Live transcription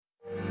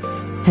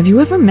Have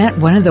you ever met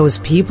one of those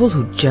people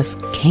who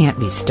just can't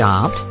be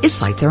stopped?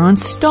 It's like they're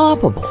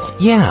unstoppable.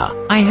 Yeah,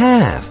 I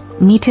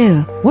have. Me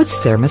too.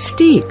 What's their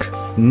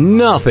mystique?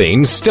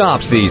 Nothing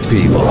stops these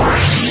people.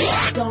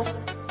 Don't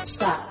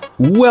stop.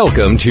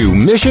 Welcome to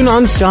Mission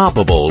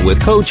Unstoppable with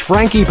Coach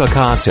Frankie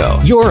Picasso.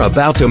 You're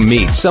about to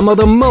meet some of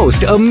the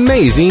most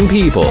amazing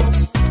people.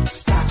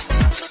 Stop.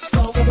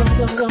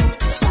 Don't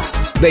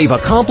stop. They've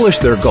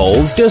accomplished their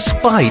goals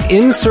despite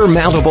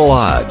insurmountable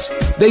odds.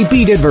 They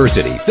beat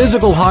adversity,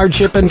 physical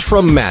hardship, and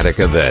traumatic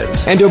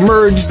events, and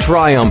emerged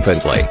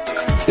triumphantly.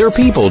 They're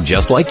people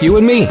just like you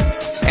and me,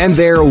 and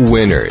they're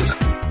winners.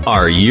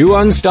 Are you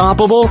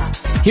unstoppable?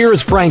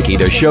 Here's Frankie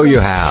to show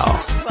you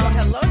how. Well,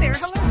 hello there.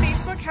 Hello,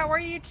 Facebook. How are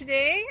you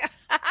today?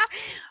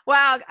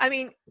 Wow. I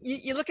mean,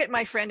 you look at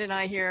my friend and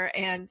I here,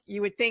 and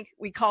you would think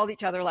we called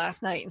each other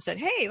last night and said,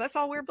 hey, let's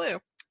all wear blue.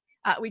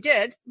 We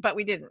did, but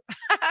we didn't.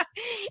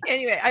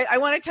 Anyway, I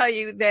want to tell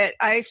you that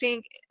I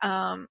think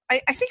I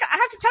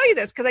have to tell you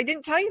this because I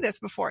didn't tell you this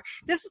before.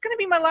 This is going to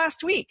be my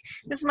last week.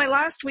 This is my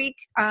last week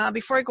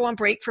before I go on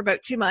break for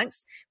about 2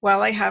 months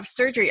while I have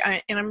surgery.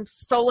 And I'm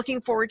so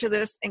looking forward to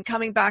this and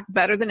coming back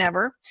better than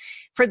ever.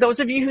 For those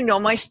of you who know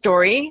my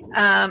story,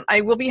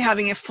 I will be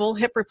having a full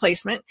hip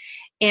replacement.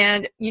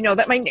 And you know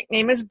that my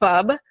nickname is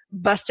Bub,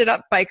 Busted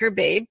Up Biker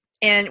Babe.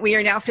 And we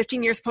are now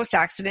 15 years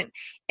post-accident,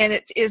 and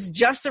it is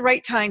just the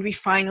right time to be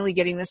finally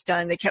getting this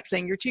done. They kept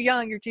saying, you're too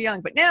young,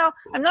 but now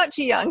I'm not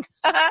too young.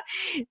 I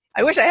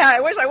wish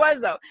I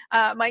was though.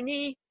 My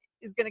knee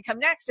is going to come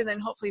next, and then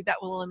hopefully that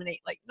will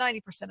eliminate like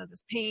 90% of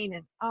this pain.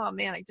 And oh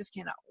man, I just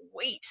cannot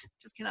wait.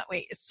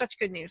 It's such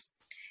good news.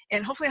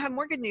 And hopefully I have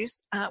more good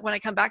news when I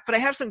come back, but I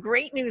have some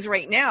great news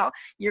right now.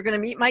 You're going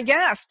to meet my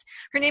guest.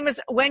 Her name is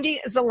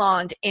Wendy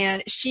Zalande,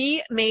 and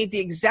she made the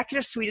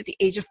executive suite at the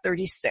age of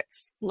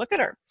 36. Look at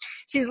her.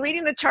 She's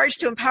leading the charge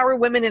to empower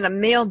women in a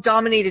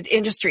male-dominated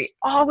industry,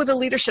 all with a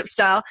leadership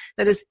style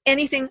that is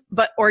anything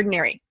but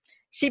ordinary.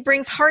 She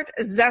brings heart,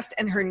 zest,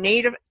 and her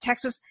native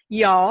Texas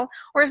y'all,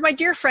 or as my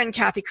dear friend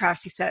Kathy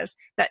Craftsy says,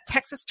 that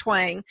Texas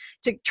twang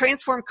to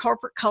transform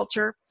corporate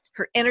culture.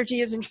 Her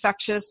energy is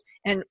infectious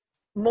and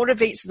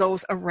motivates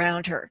those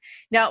around her.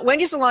 Now,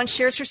 Wendy Zalande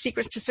shares her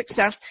secrets to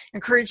success,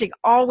 encouraging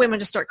all women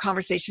to start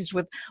conversations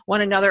with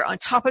one another on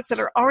topics that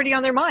are already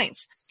on their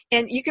minds.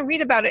 And you can read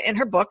about it in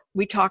her book,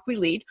 We Talk, We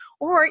Lead,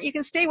 or you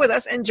can stay with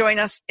us and join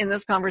us in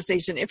this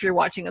conversation if you're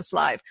watching us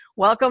live.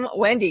 Welcome,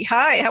 Wendy.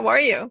 Hi, how are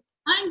you?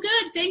 I'm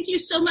good. Thank you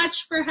so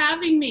much for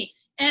having me.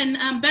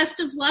 And best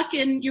of luck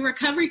in your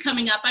recovery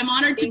coming up. I'm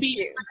honored to be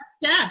your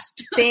last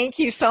guest. Thank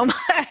you so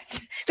much.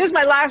 This is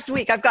my last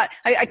week.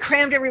 I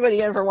crammed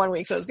everybody in for 1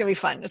 week, so it's going to be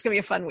fun. It's going to be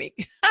a fun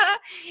week.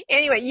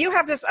 Anyway, you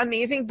have this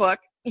amazing book.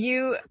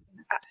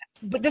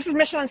 But this is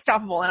Mission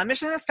Unstoppable. And on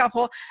Mission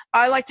Unstoppable,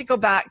 I like to go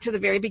back to the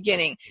very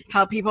beginning,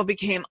 how people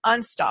became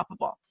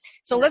unstoppable.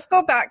 So let's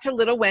go back to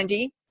little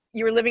Wendy.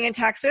 You were living in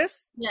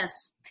Texas?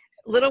 Yes.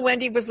 Little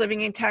Wendy was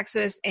living in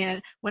Texas,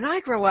 and when I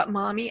grow up,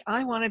 Mommy,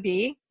 I want to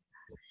be.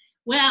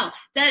 Well,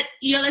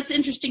 that's an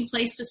interesting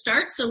place to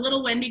start. So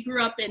little Wendy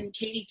grew up in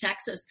Katy,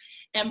 Texas.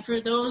 And for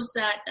those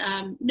that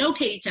know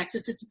Katy,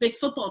 Texas, it's a big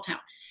football town.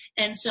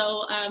 And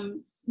so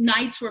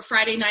nights were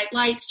Friday night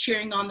lights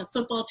cheering on the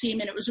football team.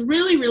 And it was a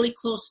really, really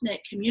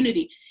close-knit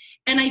community.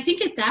 And I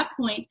think at that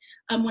point,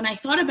 when I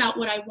thought about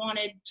what I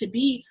wanted to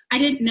be, I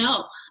didn't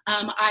know.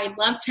 I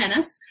loved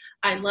tennis.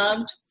 I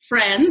loved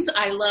friends.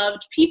 I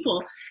loved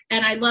people.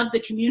 And I loved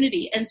the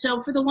community. And so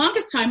for the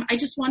longest time, I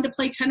just wanted to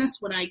play tennis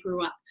when I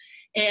grew up.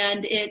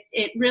 And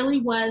it really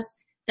was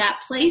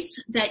that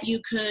place that you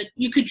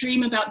could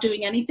dream about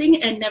doing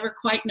anything and never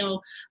quite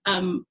know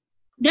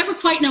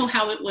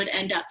how it would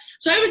end up.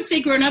 So I would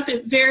say growing up,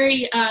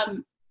 very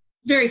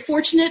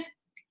fortunate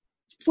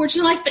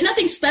life, but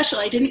nothing special.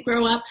 I didn't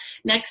grow up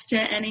next to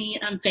any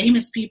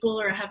famous people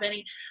or have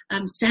any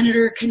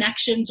senator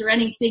connections or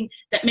anything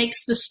that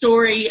makes the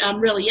story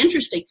really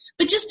interesting,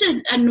 but just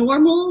a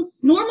normal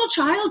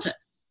childhood.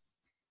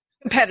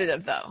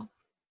 Competitive, though.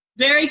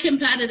 Very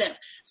competitive.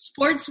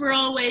 Sports were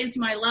always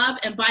my love,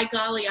 and by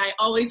golly, I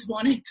always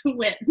wanted to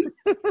win.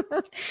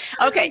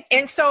 Okay,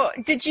 and so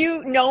did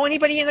you know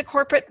anybody in the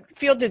corporate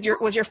field?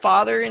 Was your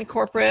father in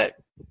corporate?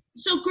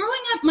 So growing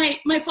up,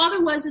 my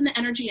father was in the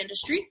energy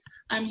industry.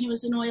 He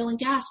was in oil and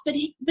gas, but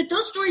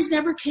those stories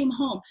never came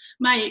home.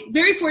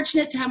 Very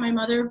fortunate to have my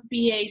mother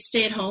be a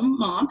stay-at-home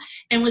mom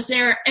and was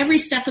there every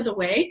step of the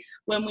way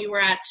when we were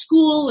at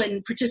school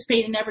and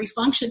participate in every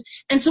function.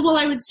 And so while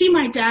I would see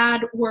my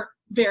dad work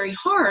very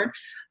hard,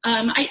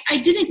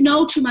 I didn't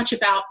know too much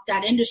about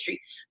that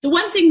industry. The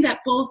one thing that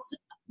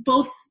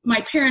both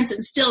my parents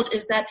instilled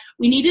is that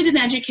we needed an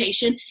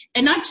education,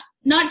 and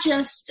not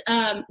just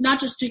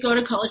to go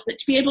to college, but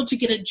to be able to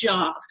get a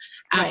job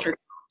after. Right.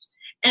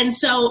 And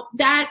so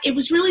that it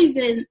was really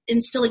the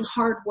instilling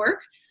hard work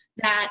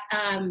that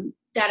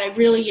I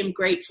really am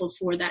grateful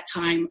for that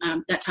time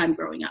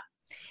growing up.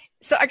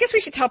 So I guess we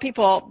should tell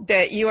people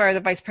that you are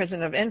the vice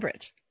president of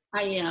Enbridge.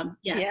 I am,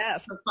 yes.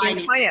 Yes,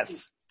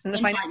 finance. In the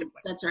finance.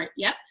 That's right.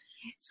 Yep.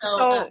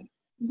 So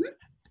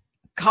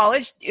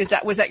college,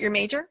 was that your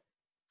major?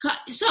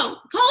 So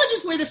college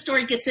is where the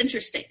story gets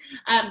interesting.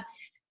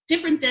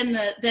 Different than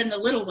the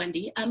little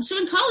Wendy. So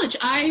in college,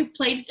 I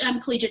played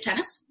collegiate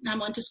tennis. I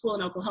went to school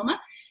in Oklahoma,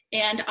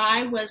 and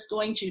I was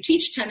going to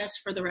teach tennis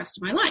for the rest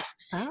of my life.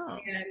 Oh.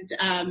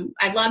 And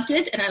I loved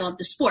it, and I loved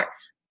the sport.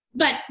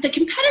 But the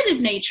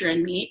competitive nature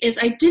in me is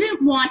I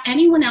didn't want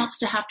anyone else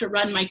to have to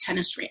run my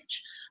tennis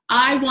ranch.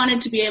 I wanted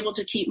to be able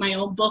to keep my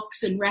own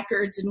books and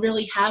records and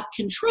really have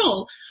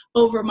control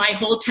over my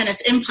whole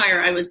tennis empire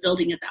I was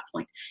building at that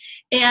point.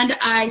 And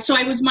so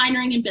I was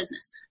minoring in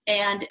business.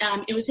 And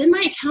it was in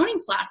my accounting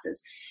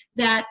classes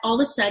that all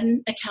of a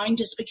sudden accounting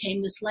just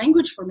became this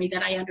language for me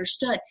that I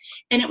understood.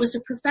 And it was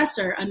a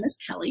professor, Miss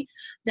Kelly,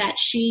 that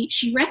she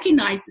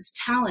recognized this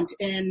talent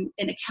in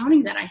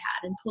accounting that I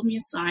had and pulled me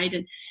aside.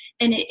 And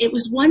it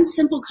was one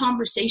simple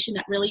conversation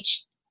that really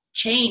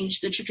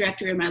changed the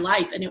trajectory of my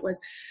life. And it was,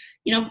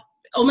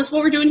 almost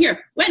what we're doing here.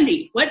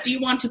 Wendy, what do you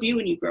want to be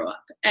when you grow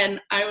up? And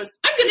I'm going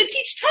to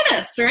teach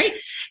tennis, right?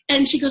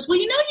 And she goes, well,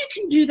 you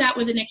can do that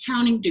with an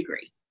accounting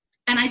degree.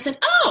 And I said,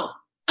 oh,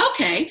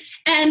 okay.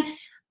 And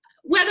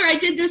whether I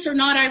did this or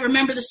not, I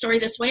remember the story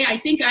this way. I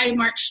think I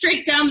marched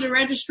straight down to the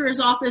registrar's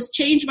office,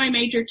 changed my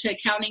major to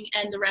accounting,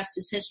 and the rest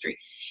is history.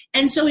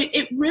 And so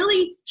it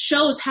really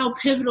shows how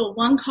pivotal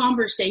one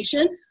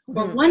conversation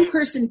or one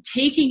person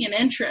taking an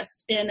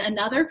interest in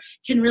another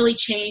can really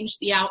change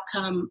the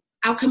outcome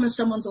of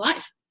someone's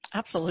life.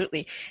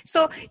 Absolutely.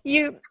 So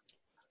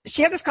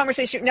she had this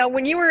conversation. Now,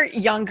 when you were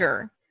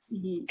younger,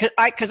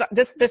 because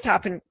this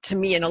happened to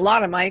me and a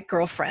lot of my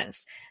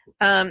girlfriends,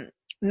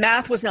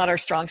 math was not our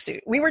strong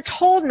suit. We were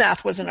told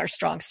math wasn't our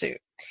strong suit.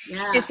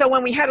 Yeah. And so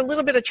when we had a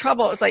little bit of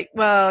trouble, it was like,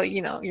 well,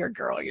 you're a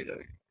girl.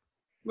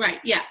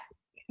 Right. Yeah.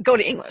 Go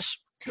to English.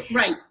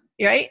 Right.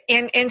 Right.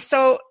 And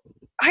so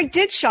I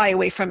did shy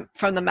away from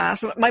the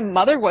math. My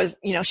mother was,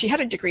 she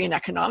had a degree in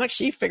economics.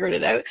 She figured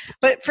it out.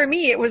 But for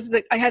me, it was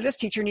I had this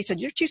teacher and he said,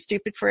 you're too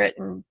stupid for it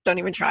and don't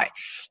even try.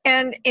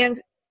 And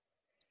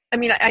I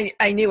mean,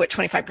 I knew what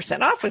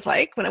 25% off was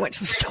like when I went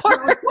to the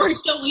store. Of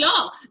course, don't we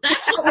all?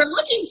 That's what we're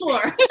looking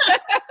for.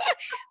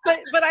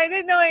 but I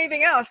didn't know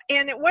anything else.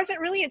 And it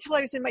wasn't really until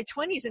I was in my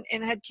 20s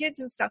and had kids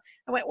and stuff.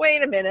 I went,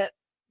 wait a minute.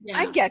 Yeah.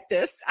 I get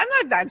this. I'm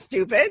not that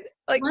stupid.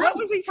 Like, right. What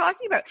was he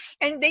talking about?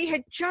 And they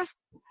had just,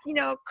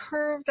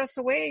 curved us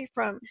away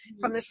from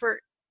this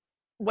for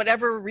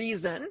whatever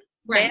reason,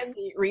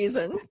 mandate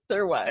reason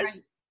there was.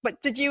 Right.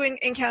 But did you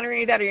encounter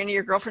any of that, or any of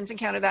your girlfriends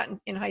encounter that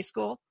in high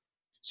school?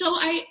 So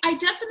I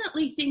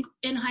definitely think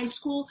in high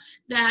school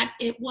that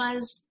it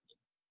was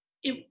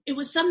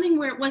something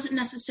where it wasn't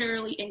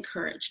necessarily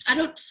encouraged. I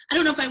don't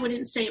know if I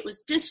wouldn't say it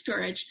was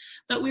discouraged,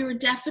 but we were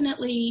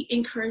definitely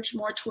encouraged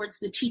more towards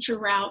the teacher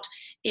route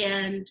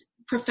and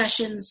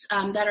professions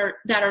that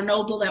are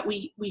noble that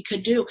we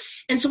could do.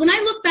 And so when I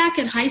look back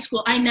at high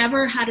school, I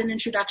never had an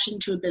introduction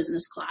to a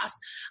business class.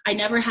 I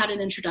never had an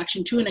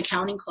introduction to an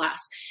accounting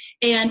class.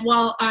 And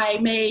while I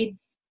made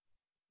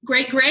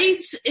great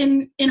grades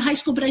in high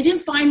school, but I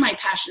didn't find my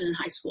passion in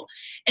high school.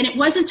 And it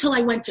wasn't until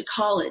I went to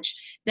college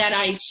that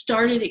I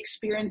started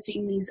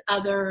experiencing these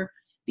other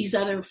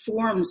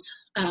forms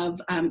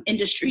of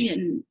industry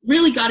and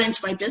really got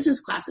into my business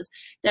classes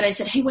that I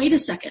said, hey, wait a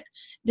second,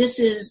 this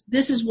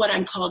is what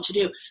I'm called to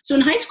do. So in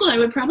high school, I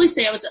would probably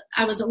say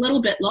I was a little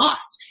bit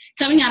lost.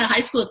 Coming out of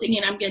high school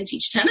thinking I'm going to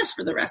teach tennis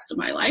for the rest of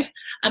my life,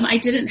 I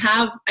didn't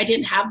have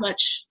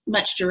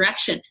much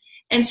direction.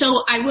 And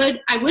so I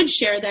would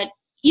share that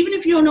even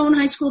if you don't know in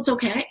high school, it's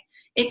okay.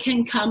 It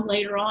can come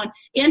later on.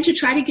 And to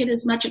try to get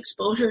as much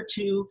exposure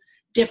to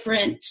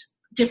different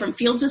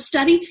fields of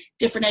study,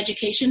 different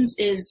educations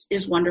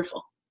is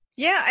wonderful.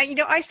 Yeah,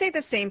 I say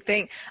the same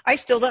thing. I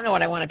still don't know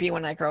what I want to be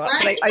when I grow up.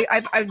 Right.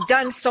 But I've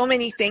done so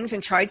many things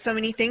and tried so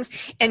many things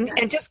and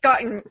just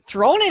gotten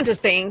thrown into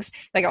things.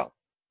 I go,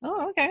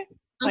 oh, okay.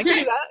 I can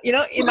do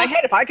that. In my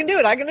head, if I can do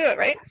it, I can do it,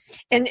 right?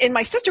 And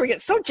my sister would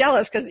get so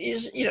jealous because,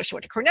 she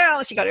went to Cornell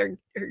and she got her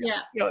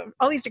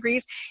all these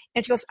degrees.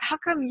 And she goes, how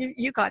come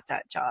you got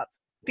that job?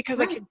 Because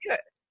I can do it.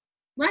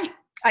 Right.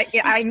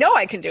 I know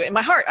I can do it. In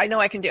my heart, I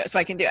know I can do it, so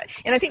I can do it.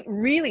 And I think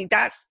really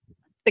that's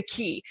the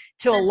key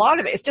to a lot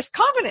of it. It's just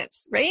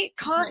confidence, right?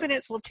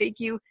 Confidence will take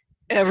you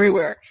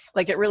everywhere,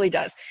 like it really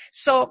does.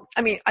 So,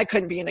 I mean, I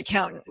couldn't be an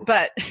accountant,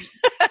 but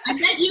I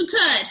bet you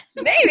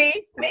could.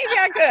 maybe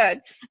I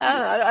could.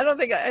 I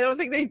don't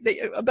think they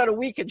about a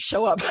week could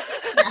show up.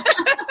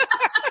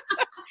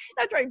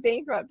 I'd drive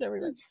bankrupt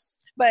everywhere.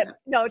 But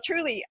no,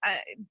 truly.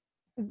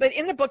 But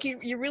in the book,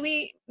 you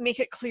really make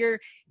it clear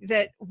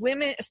that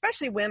women,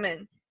 especially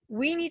women,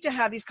 we need to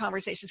have these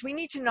conversations. We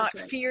need to not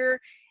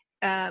fear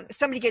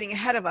somebody getting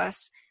ahead of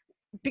us,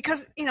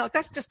 because,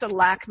 that's just a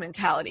lack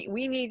mentality.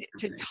 We need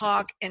to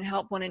talk and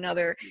help one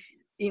another,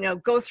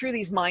 go through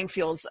these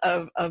minefields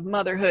of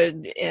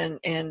motherhood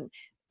and,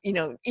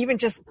 even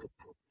just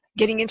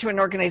getting into an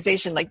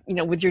organization, like,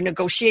 with your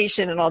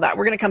negotiation and all that.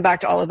 We're going to come back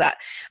to all of that.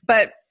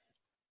 But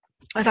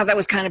I thought that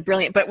was kind of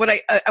brilliant. But what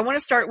I want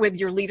to start with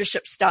your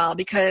leadership style,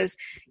 because,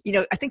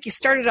 I think you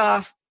started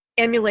off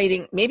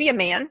emulating maybe a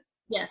man.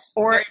 Yes.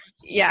 Or,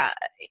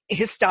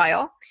 his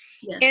style.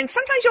 Yes. And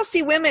sometimes you'll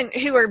see women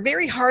who are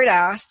very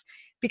hard-assed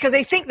because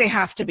they think they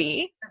have to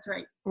be, That's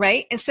right.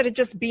 right? Instead of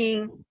just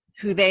being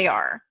who they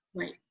are.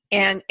 Right.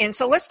 And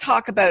so let's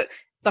talk about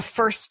the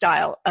first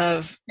style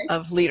of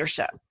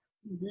leadership.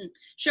 Mm-hmm.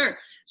 Sure.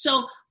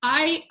 So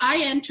I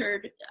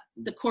entered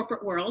the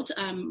corporate world,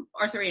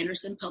 Arthur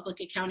Andersen, public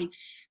accounting,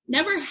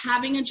 never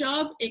having a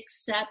job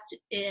except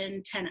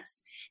in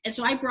tennis. And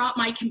so I brought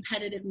my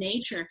competitive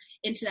nature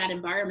into that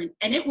environment,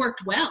 and it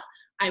worked well.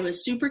 I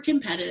was super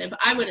competitive.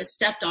 I would have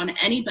stepped on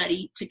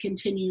anybody to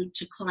continue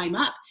to climb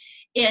up.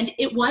 And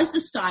it was the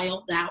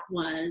style that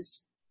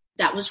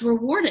was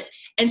rewarded.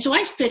 And so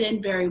I fit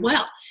in very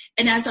well.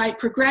 And as I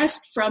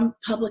progressed from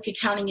public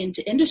accounting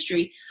into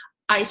industry,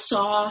 I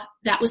saw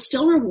that was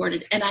still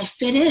rewarded, and I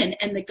fit in,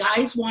 and the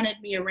guys wanted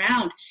me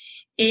around.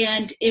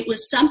 And it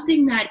was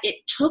something that it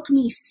took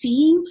me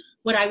seeing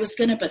what I was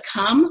going to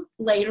become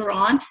later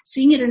on,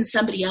 seeing it in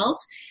somebody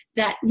else,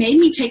 that made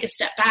me take a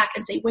step back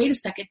and say, wait a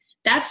second,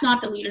 that's not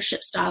the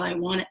leadership style I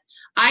wanted.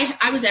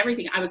 I was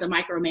everything. I was a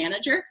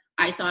micromanager.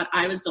 I thought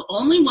I was the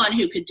only one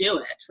who could do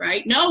it,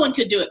 right? No one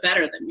could do it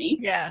better than me.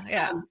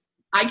 Yeah.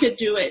 I could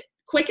do it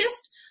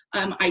quickest.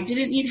 I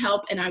didn't need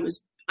help, and I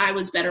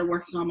was better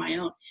working on my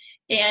own.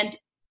 And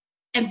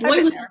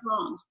boy, was I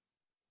wrong,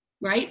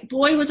 right?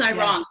 Boy, was I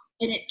wrong.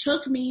 And it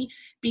took me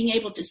being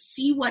able to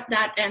see what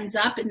that ends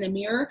up in the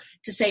mirror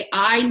to say,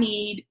 I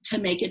need to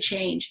make a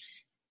change.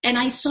 And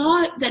I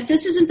saw that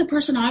this isn't the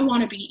person I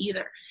want to be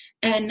either.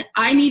 And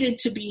I need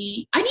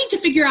to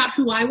figure out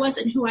who I was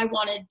and who I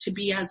wanted to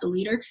be as a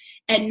leader,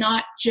 and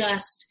not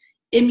just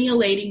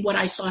emulating what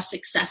I saw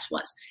success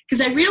was. Because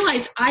I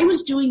realized I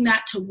was doing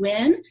that to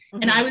win, mm-hmm.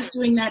 and I was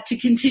doing that to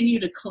continue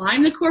to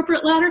climb the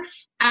corporate ladder,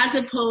 as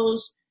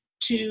opposed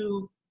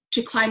to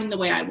climbing the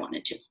way I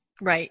wanted to.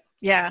 Right.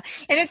 Yeah.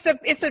 And it's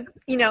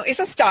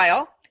a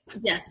style.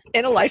 Yes.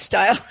 And a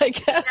lifestyle, I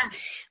guess.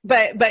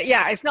 Yeah. But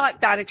yeah, it's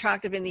not that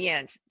attractive in the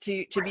end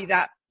to be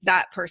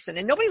that person.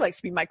 And nobody likes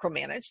to be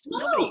micromanaged.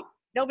 No.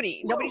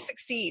 Nobody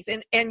succeeds.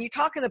 And you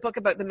talk in the book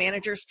about the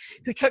managers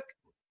who took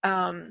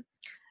the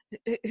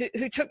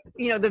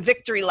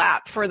victory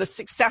lap for the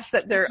success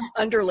that their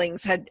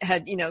underlings had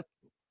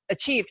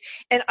achieved.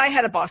 And I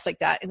had a boss like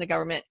that in the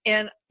government.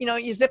 And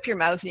you zip your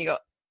mouth and you go,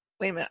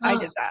 wait a minute, I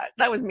did that.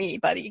 That was me,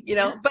 buddy.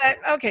 But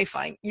okay,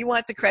 fine. You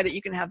want the credit,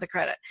 you can have the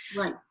credit.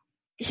 Right.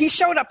 He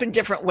showed up in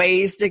different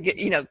ways to get,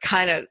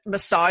 kind of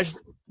massage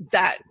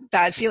that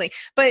bad feeling.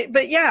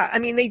 But yeah, I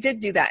mean, they did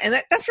do that.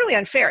 And that's really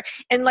unfair.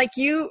 And like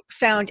you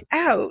found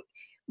out,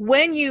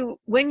 when you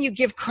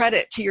give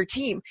credit to your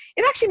team,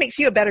 it actually makes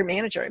you a better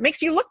manager. It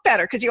makes you look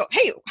better because you go,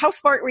 hey, how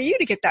smart were you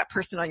to get that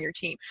person on your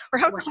team? Or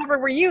how clever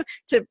were you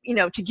to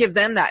give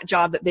them that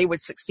job that they would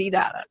succeed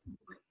at it?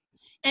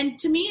 And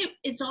to me,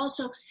 it's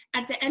also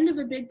at the end of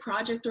a big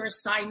project or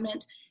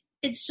assignment,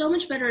 it's so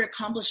much better to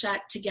accomplish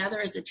that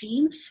together as a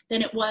team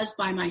than it was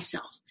by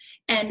myself.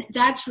 And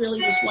that's really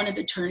was one of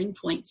the turning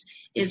points,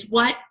 is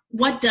what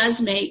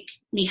does make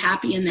me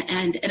happy in the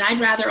end. And I'd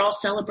rather all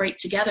celebrate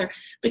together,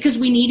 because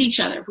we need each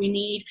other. We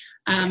need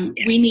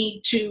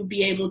to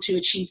be able to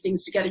achieve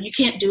things together. You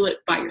can't do it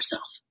by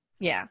yourself.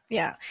 Yeah.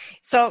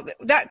 So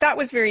that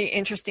was very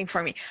interesting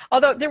for me.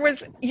 Although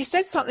you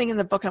said something in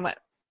the book, and I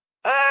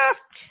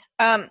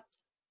went,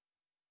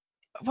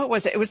 what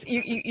was it? It was,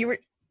 you were,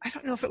 I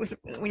don't know if it was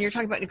when you're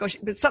talking about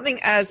negotiation, but something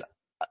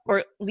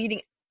leading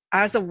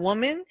as a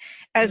woman,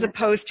 as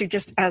opposed to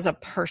just as a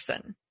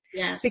person.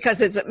 Yes. Because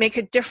does it make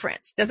a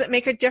difference? Does it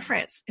make a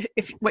difference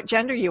what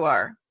gender you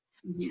are?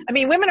 Mm-hmm. I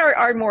mean, women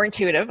are more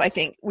intuitive. I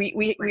think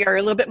we are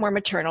a little bit more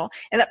maternal,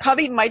 and that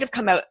probably might have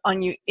come out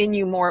in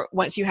you more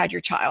once you had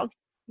your child.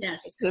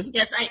 Yes.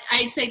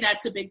 I'd say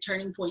that's a big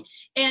turning point.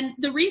 And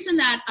the reason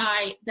that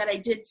I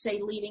did say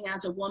leading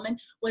as a woman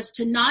was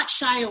to not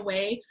shy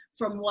away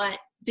from what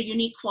the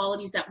unique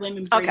qualities that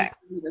women bring to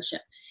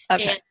leadership.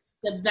 Okay. And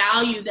the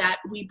value that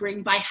we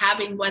bring by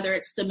having, whether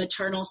it's the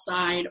maternal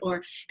side,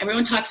 or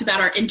everyone talks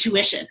about our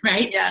intuition,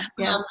 right? Yeah.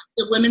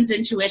 The women's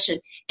intuition.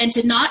 And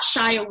to not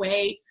shy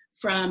away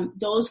from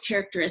those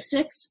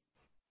characteristics,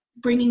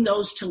 bringing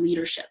those to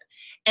leadership.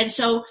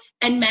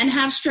 And men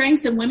have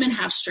strengths and women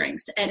have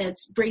strengths, and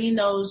it's bringing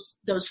those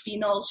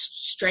female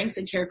strengths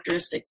and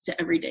characteristics to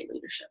everyday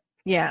leadership.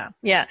 Yeah.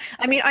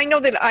 I mean, I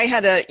know that I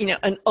had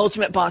an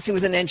ultimate boss who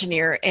was an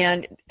engineer,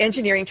 and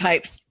engineering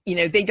types,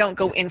 they don't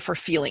go in for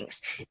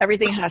feelings.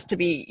 Everything has to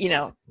be,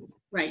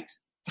 right.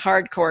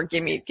 Hardcore.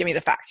 Give me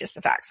the facts, just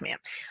the facts, man.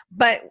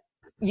 But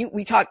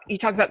you talk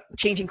about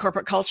changing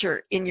corporate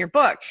culture in your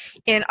book,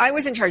 and I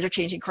was in charge of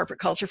changing corporate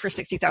culture for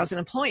 60,000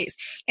 employees.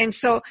 And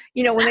so,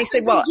 when they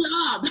say, well,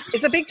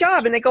 it's a big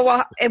job, and they go,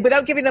 well, and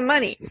without giving them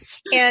money.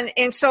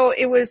 And so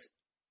it was,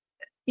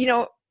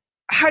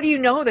 how do you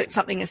know that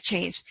something has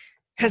changed?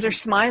 Because they're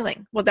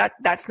smiling. Well,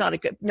 that's not a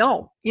good,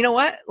 no. You know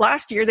what?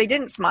 Last year they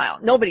didn't smile.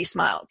 Nobody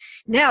smiled.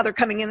 Now they're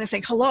coming in and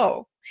saying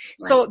hello.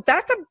 Right. So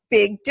that's a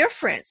big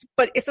difference,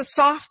 but it's a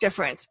soft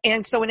difference.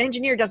 And so an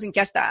engineer doesn't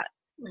get that.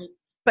 Right.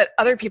 But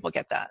other people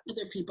get that.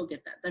 Other people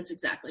get that. That's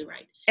exactly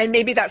right. And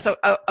maybe that's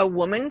a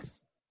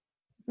woman's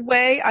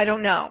way. I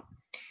don't know.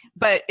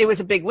 But it was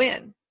a big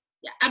win.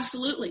 Yeah,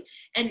 absolutely.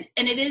 And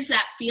it is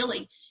that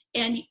feeling.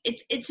 And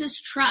it's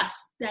this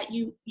trust that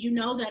you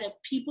know that if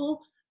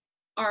people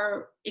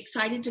are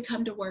excited to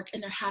come to work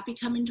and they're happy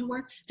coming to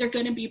work, they're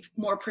going to be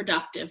more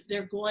productive.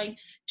 They're going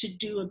to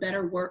do a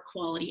better work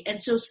quality.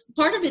 And so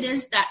part of it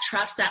is that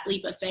trust, that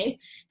leap of faith,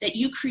 that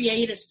you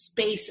create a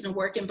space in a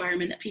work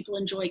environment that people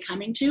enjoy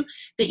coming to,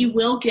 that you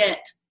will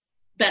get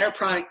better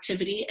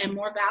productivity and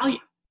more value.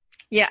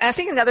 Yeah, I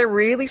think another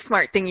really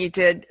smart thing you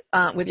did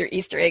with your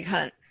Easter egg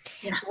hunt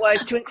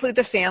was to include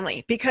the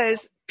family,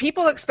 because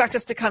people expect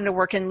us to come to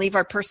work and leave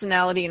our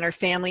personality and our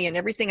family and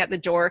everything at the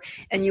door,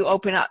 and you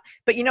open up.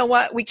 But you know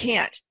what? We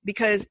can't,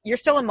 because you're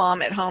still a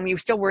mom at home. You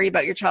still worry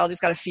about your child who's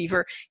got a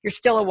fever. You're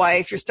still a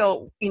wife. You're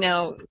still,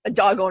 a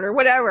dog owner,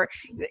 whatever.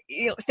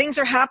 Things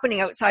are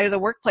happening outside of the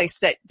workplace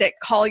that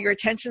call your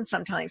attention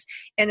sometimes.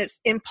 And it's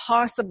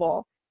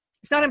impossible.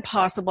 It's not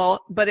impossible,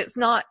 but it's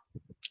not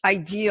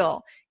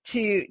ideal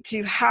to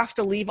have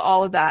to leave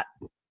all of that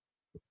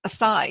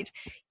aside.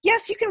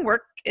 Yes, you can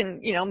work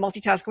and,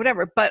 multitask,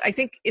 whatever, but I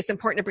think it's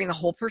important to bring the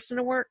whole person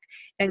to work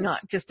and not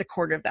just a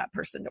quarter of that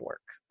person to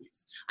work.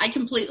 I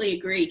completely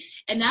agree.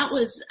 And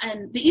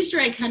the Easter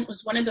egg hunt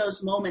was one of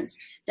those moments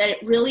that it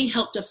really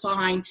helped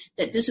define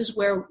that this is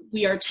where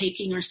we are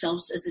taking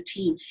ourselves as a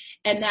team,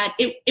 and that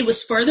it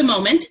was for the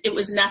moment. It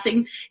was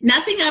nothing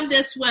of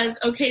this was,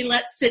 okay,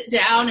 let's sit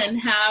down and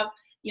have,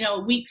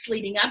 weeks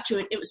leading up to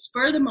it. It was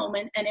spur of the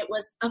moment. And it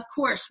was, of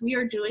course, we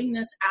are doing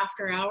this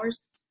after hours.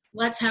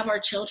 Let's have our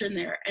children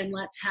there and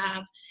let's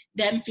have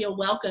them feel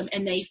welcome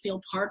and they feel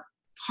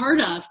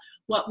part of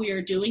what we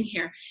are doing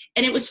here.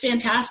 And it was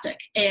fantastic.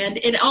 And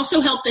it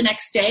also helped the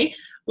next day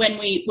when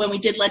we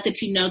did let the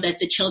team know that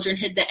the children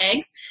hid the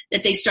eggs,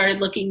 that they started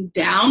looking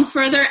down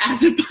further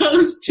as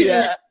opposed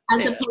to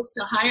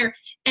higher.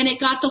 And it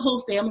got the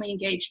whole family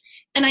engaged.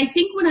 And I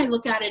think when I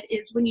look at it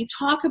is when you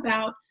talk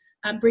about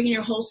bringing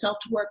your whole self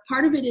to work,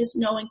 part of it is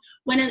knowing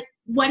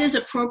what is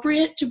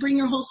appropriate to bring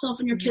your whole self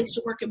and your kids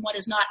to work and what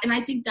is not. And I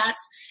think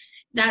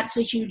that's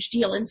a huge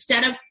deal.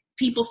 Instead of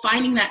people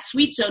finding that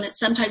sweet zone, it's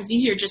sometimes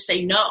easier to just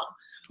say no.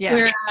 Yes.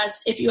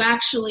 Whereas if you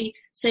actually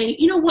say,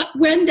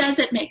 when does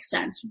it make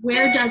sense?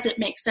 Where does it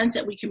make sense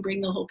that we can bring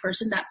the whole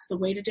person? That's the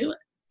way to do it.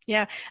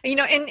 Yeah.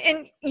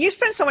 And you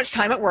spend so much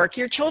time at work,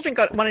 your children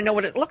want to know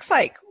what it looks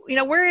like.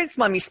 Where is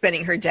mommy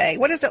spending her day?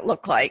 What does it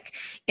look like?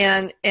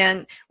 And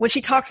when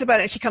she talks about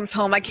it and she comes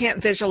home, I can't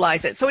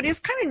visualize it. So it is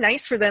kind of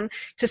nice for them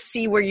to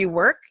see where you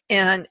work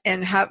and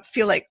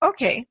feel like,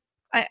 okay,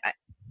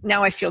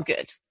 now I feel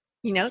good,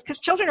 because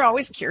children are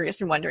always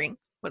curious and wondering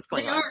what's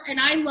going on. And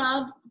I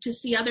love to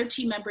see other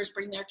team members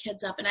bring their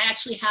kids up. And I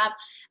actually have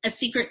a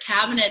secret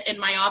cabinet in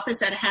my office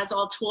that has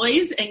all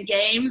toys and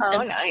games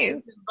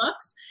and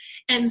books.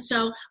 And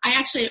so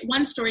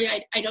one story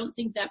I don't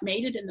think that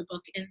made it in the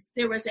book is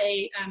there was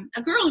a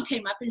girl who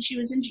came up and she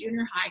was in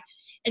junior high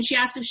and she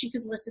asked if she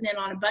could listen in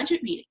on a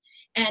budget meeting.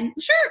 And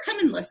sure, come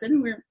and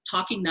listen. We're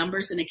talking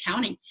numbers and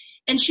accounting.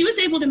 And she was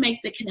able to make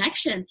the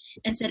connection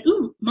and said,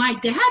 ooh, my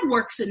dad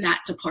works in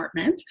that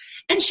department.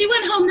 And she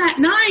went home that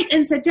night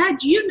and said, Dad,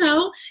 do you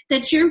know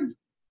that your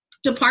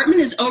department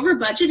is over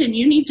budget and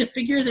you need to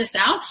figure this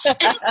out?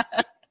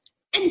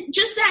 And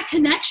just that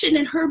connection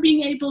and her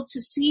being able to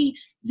see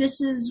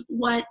this is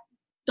what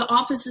the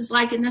office is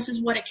like and this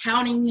is what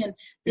accounting and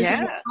this is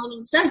what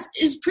finance does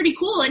is pretty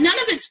cool. And none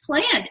of it's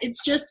planned.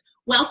 It's just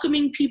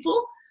welcoming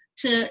people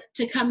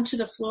to come to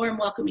the floor and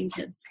welcoming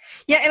kids.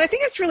 Yeah. And I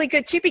think it's really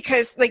good too,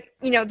 because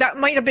that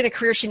might have been a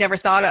career she never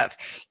thought of.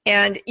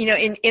 And,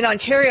 in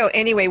Ontario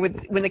anyway,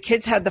 when the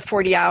kids had the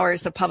 40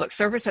 hours of public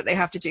service that they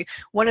have to do,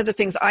 one of the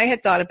things I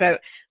had thought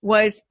about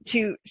was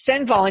to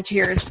send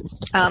volunteers,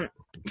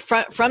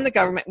 from the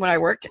government when I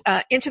worked,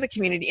 into the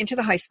community, into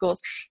the high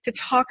schools to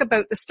talk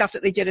about the stuff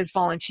that they did as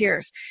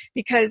volunteers,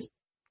 because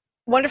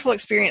wonderful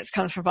experience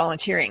comes from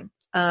volunteering.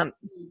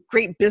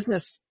 Great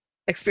business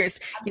experience.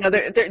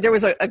 There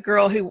was a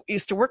girl who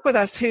used to work with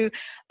us who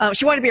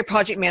she wanted to be a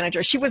project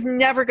manager. She was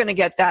never going to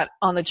get that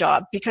on the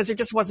job because there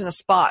just wasn't a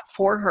spot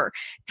for her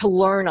to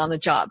learn on the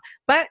job.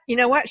 But you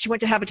know what? She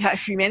went to Habitat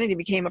for Humanity,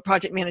 became a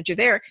project manager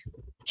there,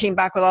 came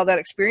back with all that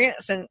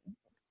experience, and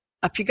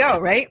up you go,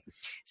 right?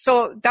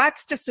 So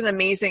that's just an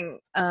amazing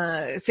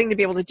thing to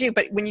be able to do.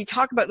 But when you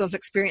talk about those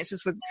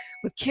experiences with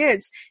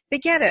kids, they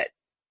get it,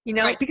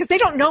 right. Because they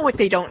don't know what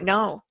they don't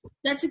know.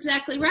 That's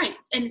exactly right.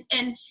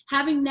 And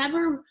having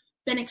never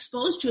been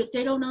exposed to it,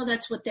 they don't know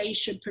that's what they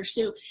should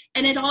pursue.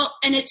 And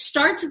it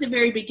starts at the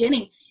very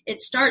beginning.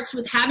 It starts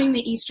with having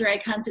the Easter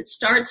egg hunts. It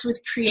starts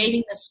with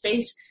creating the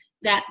space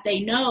that they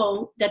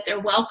know that they're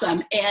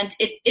welcome. And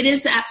it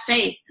is that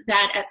faith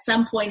that at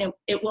some point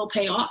it will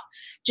pay off.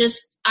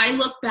 I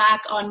look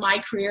back on my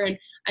career and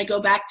I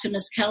go back to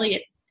Miss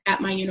Kelly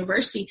at my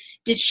university.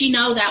 Did she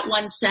know that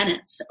one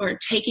sentence or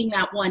taking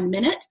that 1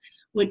 minute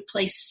would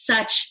play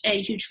such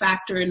a huge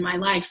factor in my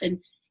life? And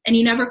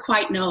you never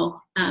quite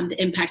know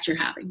the impact you're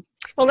having.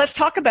 Well, let's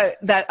talk about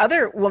that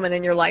other woman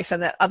in your life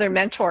and that other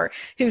mentor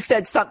who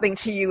said something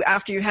to you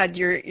after you had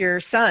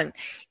your son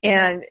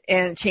and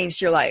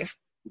changed your life.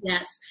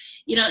 Yes.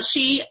 You know,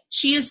 she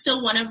is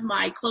still one of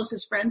my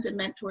closest friends and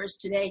mentors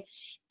today.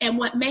 And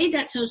what made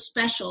that so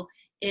special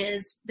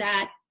is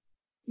that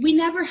we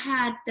never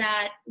had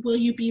that, will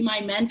you be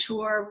my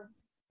mentor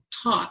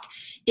talk.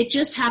 It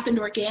just happened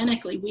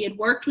organically. We had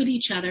worked with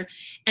each other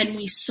and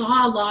we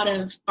saw a lot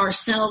of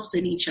ourselves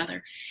in each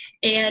other.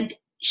 And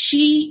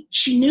she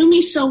knew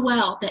me so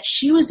well that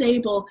she was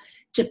able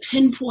to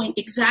pinpoint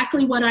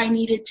exactly what I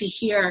needed to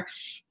hear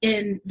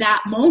in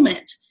that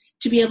moment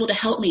to be able to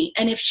help me.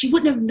 And if she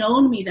wouldn't have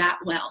known me that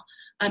well,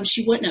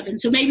 she wouldn't have.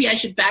 And so maybe I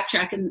should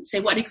backtrack and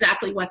say what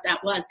that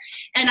was.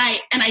 And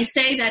I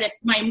say that if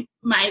my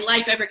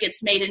life ever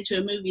gets made into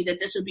a movie, that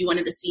this would be one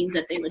of the scenes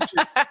that they would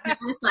do.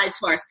 This slide's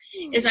for us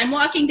is I'm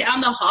walking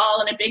down the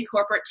hall in a big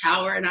corporate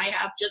tower, and I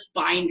have just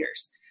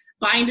binders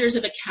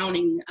of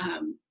accounting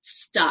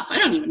stuff. I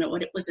don't even know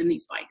what it was in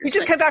these binders. You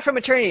just came back from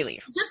maternity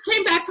leave. Just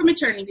came back from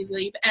maternity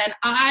leave, and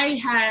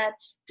I had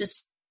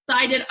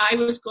decided I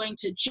was going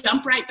to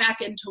jump right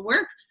back into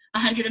work.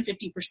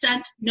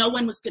 150%. No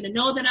one was going to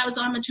know that I was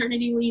on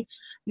maternity leave.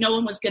 No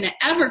one was going to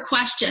ever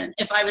question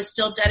if I was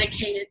still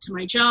dedicated to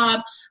my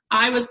job.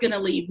 I was going to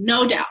leave,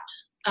 no doubt,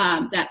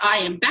 that I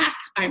am back.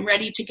 I'm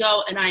ready to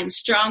go, and I am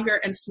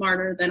stronger and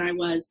smarter than I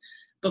was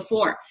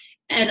before.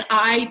 And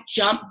I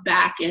jumped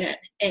back in,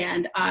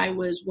 and I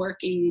was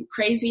working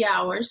crazy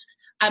hours.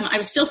 I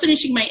was still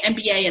finishing my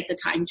MBA at the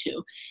time,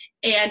 too.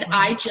 And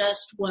I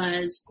just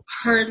was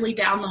hurriedly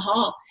down the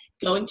hall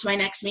going to my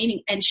next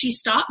meeting, and she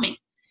stopped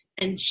me.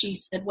 And she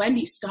said,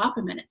 Wendy, stop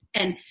a minute.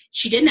 And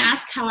she didn't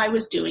ask how I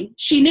was doing.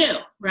 She knew,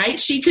 right?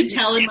 She could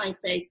tell in my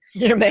face.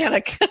 You're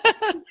manic.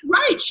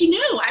 Right. She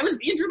knew I was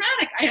being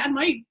dramatic. I had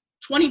my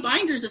 20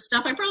 binders of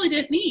stuff I probably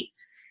didn't need.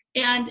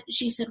 And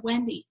she said,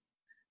 Wendy,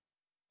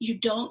 you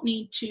don't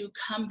need to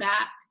come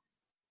back.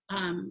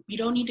 You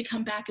don't need to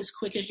come back as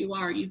quick as you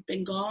are. You've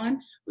been gone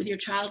with your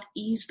child.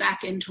 Ease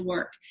back into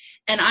work.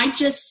 And I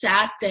just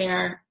sat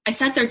there. I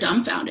sat there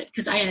dumbfounded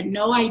because I had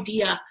no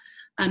idea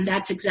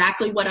that's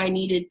exactly what I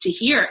needed to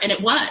hear. And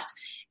it was.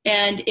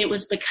 And it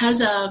was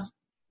because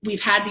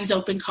we've had these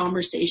open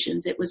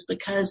conversations. It was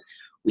because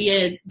we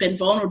had been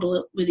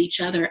vulnerable with each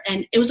other.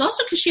 And it was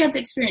also because she had the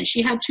experience.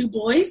 She had 2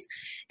 boys,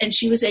 and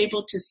she was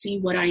able to see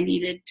what I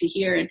needed to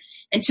hear.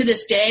 And to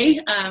this day,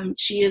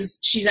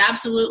 she's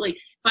absolutely,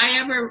 if I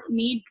ever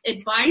need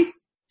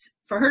advice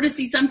for her to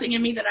see something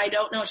in me that I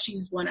don't know,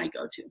 she's one I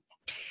go to.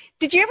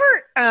 Did you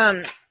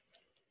ever,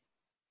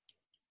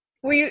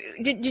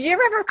 did you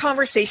ever have a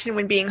conversation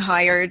when being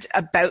hired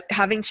about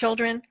having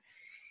children?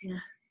 Yeah.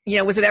 You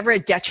know, was it ever a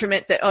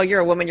detriment that, oh, you're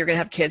a woman, you're going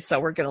to have kids,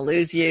 so we're going to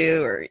lose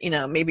you, or, you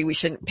know, maybe we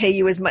shouldn't pay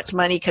you as much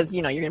money because,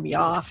 you know, you're going to be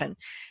off, and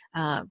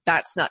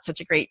that's not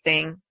such a great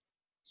thing?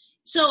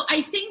 So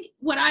I think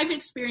what I've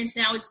experienced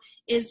now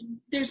is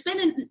there's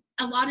been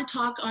a lot of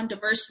talk on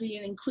diversity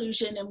and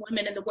inclusion and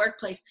women in the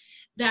workplace,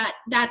 that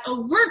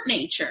overt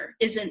nature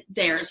isn't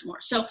there as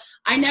more. So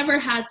I never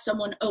had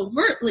someone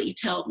overtly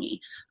tell me,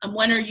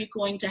 when are you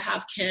going to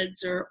have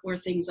kids or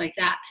things like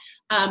that.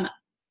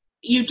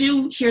 You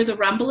do hear the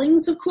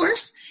rumblings, of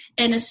course,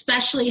 and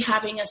especially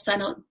having a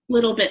son a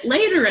little bit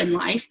later in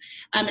life,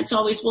 it's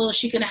always, well, is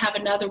she going to have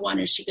another one?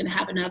 Is she going to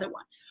have another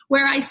one?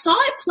 Where I saw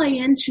it play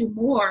into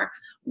more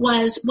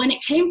was when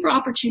it came for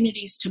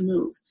opportunities to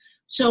move.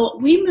 So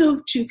we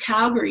moved to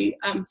Calgary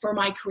for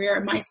my career,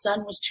 and my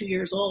son was 2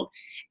 years old.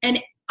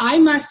 And I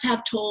must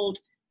have told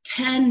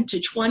 10 to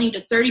 20 to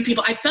 30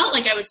 people, I felt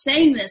like I was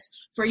saying this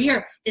for a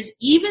year, is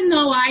even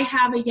though I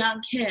have a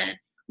young kid,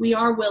 we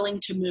are willing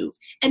to move.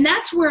 And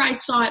that's where I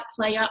saw it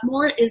play out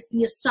more, is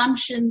the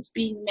assumptions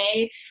being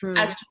made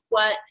as to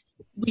what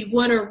we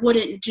would or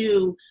wouldn't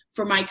do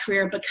for my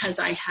career because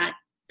I had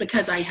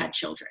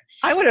children.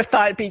 I would have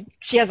thought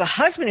she has a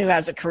husband who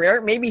has a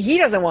career. Maybe he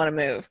doesn't want to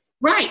move.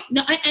 Right.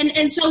 No,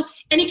 and so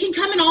it can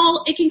come in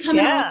all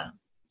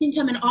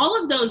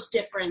of those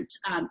different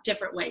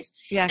ways.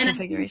 Yeah, and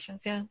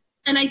configurations. Yeah.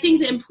 And I think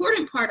the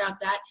important part of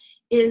that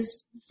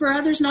is for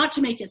others not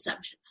to make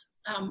assumptions,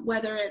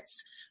 whether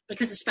it's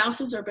because of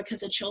spouses or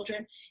because of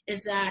children,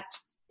 is that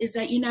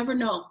you never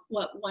know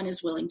what one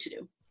is willing to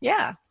do.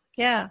 Yeah.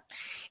 Yeah.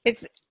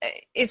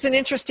 It's an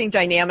interesting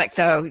dynamic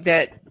though,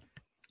 that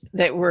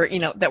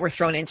we're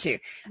thrown into,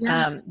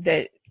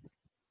 that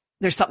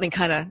there's something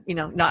kind of,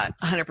 not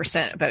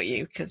 100% about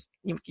you because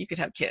you could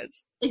have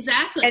kids.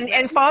 Exactly.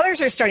 And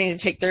fathers are starting to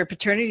take their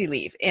paternity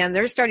leave, and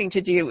they're starting to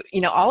do,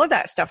 all of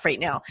that stuff right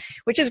now,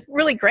 which is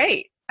really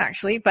great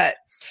actually. But,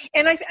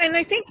 and I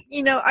think,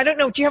 I don't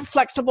know, do you have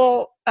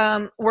flexible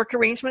work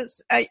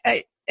arrangements at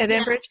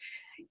Enbridge?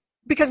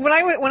 Because when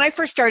I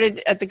first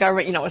started at the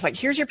government, it was like,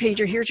 here's your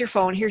pager, here's your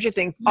phone, here's your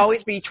thing,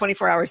 always be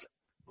 24 hours.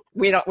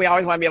 We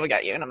always want to be able to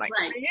get you. And I'm like,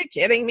 Are you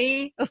kidding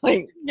me?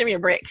 Like, give me a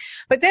break.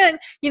 But then,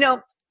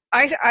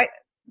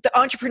 the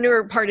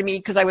entrepreneur part of me,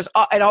 because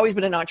I'd always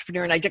been an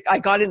entrepreneur, and I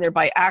got in there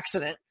by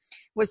accident,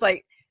 was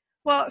like,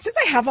 well, since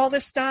I have all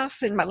this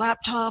stuff and my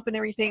laptop and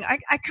everything,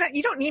 I can't,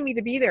 you don't need me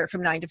to be there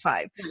from 9 to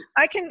 5.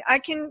 I can,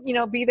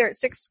 be there at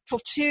 6 till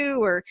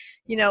 2 or,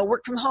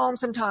 work from home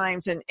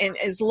sometimes. And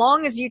as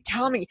long as you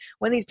tell me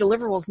when these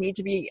deliverables need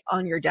to be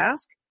on your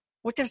desk,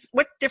 what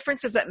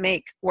difference does that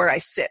make where I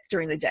sit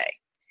during the day?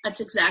 That's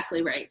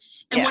exactly right.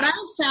 And what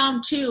I've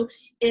found too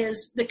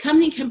is the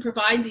company can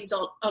provide these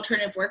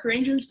alternative work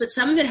arrangements, but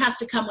some of it has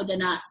to come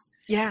within us.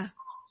 Yeah.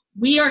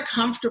 We are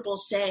comfortable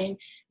saying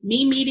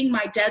me meeting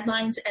my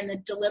deadlines and the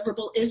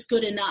deliverable is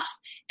good enough.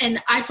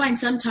 And I find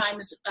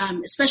sometimes,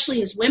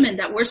 especially as women,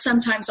 that we're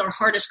sometimes our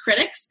hardest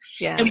critics.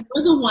 Yeah. And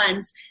we're the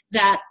ones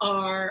that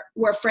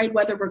we're afraid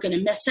whether we're going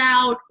to miss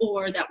out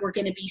or that we're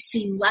going to be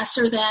seen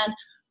lesser than,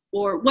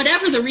 or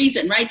whatever the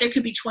reason, right? There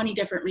could be 20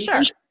 different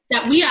reasons. Sure.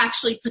 That we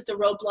actually put the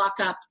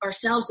roadblock up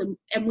ourselves,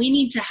 and we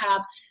need to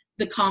have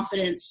the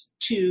confidence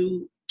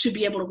to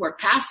be able to work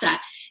past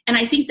that. And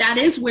I think that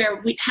is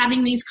where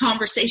having these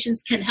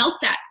conversations can help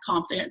that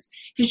confidence,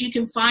 because you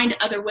can find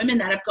other women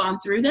that have gone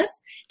through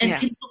this and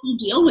can help you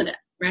deal with it,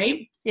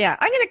 right? Yeah,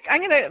 I'm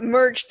gonna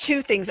merge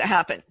two things that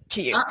happened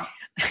to you.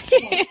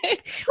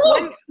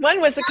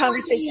 One was a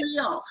conversation.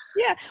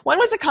 Yeah, one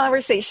was a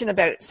conversation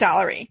about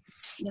salary,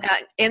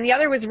 and the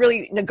other was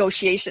really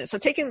negotiation. So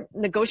taking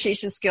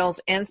negotiation skills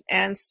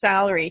and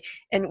salary,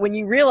 and when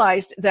you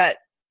realized that,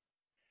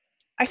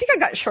 I think I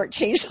got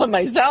shortchanged on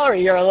my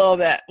salary here a little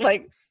bit.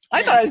 Like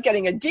I thought I was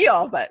getting a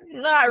deal, but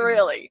not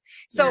really.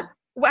 So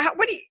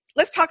what do you?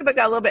 Let's talk about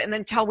that a little bit, and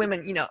then tell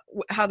women,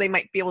 how they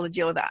might be able to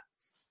deal with that.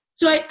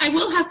 So I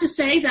will have to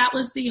say that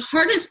was the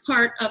hardest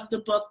part of the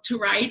book to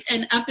write,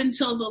 and up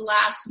until the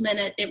last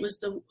minute, it was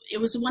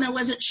the one I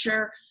wasn't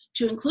sure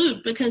to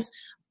include, because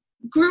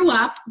grew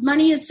up,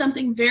 money is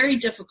something very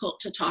difficult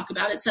to talk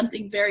about. It's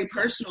something very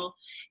personal,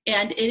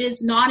 and it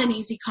is not an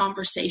easy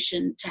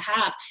conversation to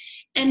have.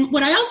 And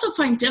what I also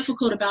find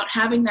difficult about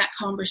having that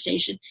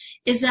conversation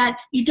is that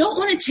you don't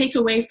want to take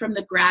away from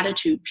the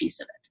gratitude piece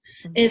of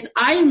it. Mm-hmm. Is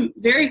I am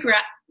very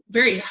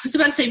I was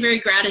about to say very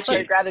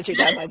gratitude. Gratitude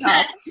at my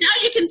top. Now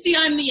you can see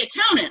I'm the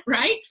accountant,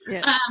 right?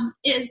 Yeah.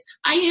 Is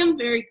I am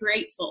very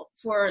grateful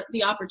for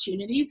the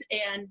opportunities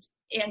and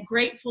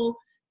grateful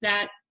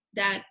that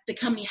the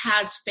company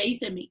has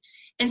faith in me.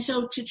 And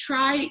so to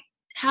try,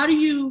 how are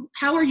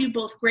you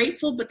both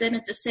grateful, but then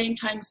at the same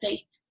time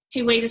say,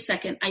 hey, wait a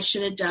second, I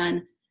should have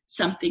done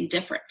something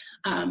different.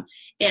 Am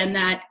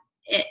I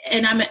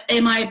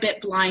a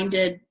bit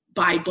blinded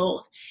by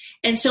both?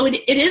 And so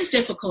it is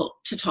difficult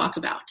to talk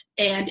about,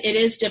 and it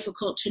is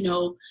difficult to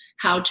know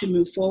how to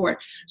move forward.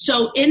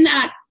 So in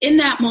that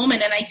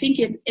moment, and I think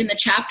in the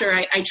chapter,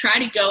 I try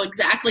to go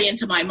exactly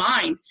into my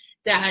mind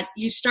that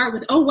you start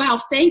with, oh, wow,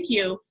 thank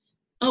you.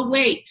 Oh,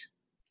 wait,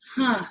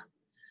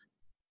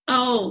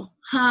 oh,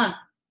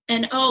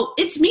 and oh,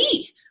 it's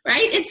me,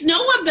 right? It's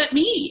no one but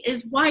me.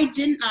 Is why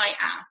didn't I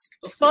ask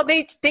before?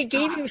 Well, they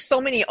gave you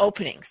so many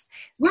openings.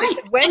 Right,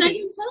 Wendy, and I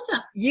didn't tell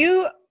them.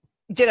 You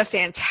did a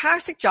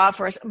fantastic job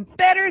for us,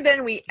 better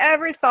than we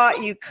ever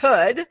thought you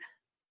could.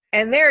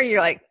 And there you're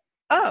like,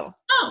 oh,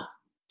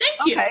 thank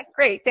you. Okay,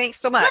 great. Thanks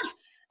so much.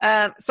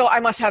 So I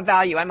must have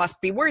value. I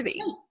must be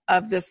worthy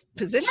of this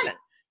position. Right.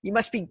 You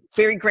must be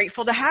very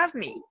grateful to have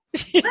me.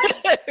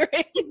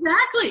 Right.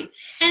 Exactly.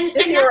 And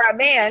if you were a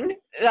man,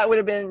 that would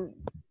have been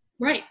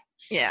right.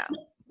 Yeah.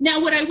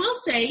 Now, what I will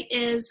say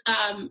is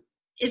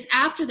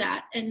after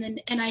that, and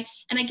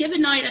I give a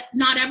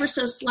not ever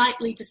so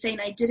slightly to saying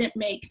I didn't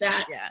make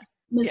that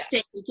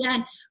mistake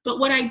again. But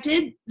what I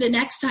did the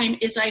next time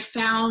is I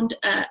found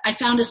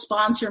a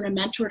sponsor and a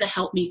mentor to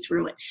help me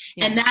through it,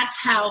 and that's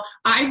how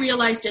I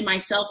realized in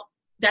myself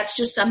that's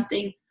just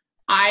something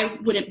I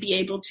wouldn't be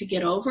able to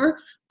get over.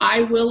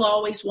 I will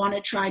always want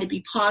to try to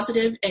be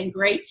positive and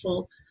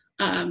grateful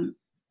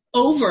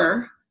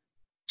over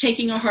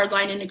taking a hard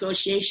line in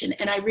negotiation.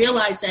 And I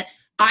realized that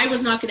I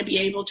was not going to be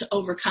able to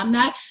overcome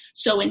that.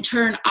 So in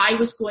turn, I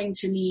was going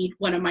to need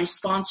one of my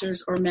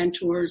sponsors or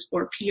mentors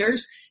or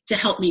peers to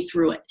help me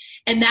through it.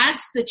 And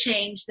that's the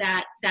change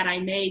that I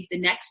made the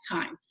next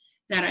time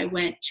that I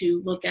went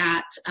to look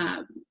at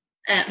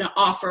an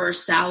offer or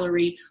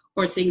salary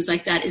or things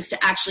like that, is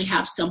to actually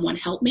have someone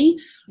help me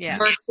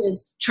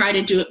versus try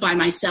to do it by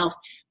myself,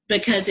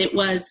 because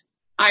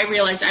I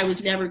realized I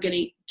was never going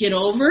to get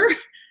over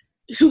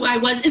who I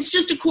was. It's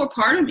just a core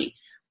part of me.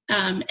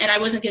 And I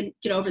wasn't going to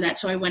get over that.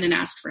 So I went and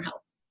asked for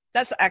help.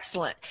 That's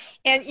excellent.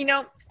 And,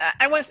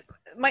 I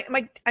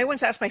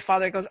once asked my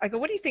father, I go,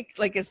 what do you think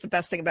is the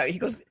best thing about you? He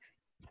goes,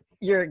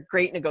 you're a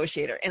great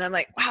negotiator. And I'm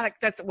like, wow,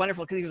 that's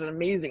wonderful, because he was an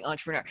amazing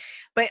entrepreneur.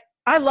 But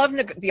I love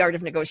the art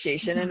of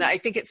negotiation, and I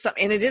think it's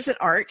something, and it is an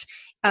art.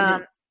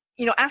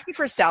 Asking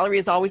for a salary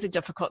is always a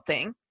difficult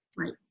thing.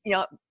 Right.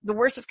 The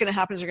worst that's going to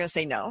happen is they're going to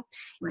say no,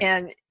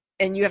 right.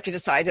 and you have to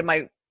decide, am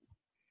I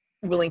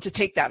willing to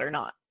take that or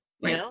not?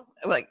 Right.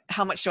 Like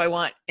how much do I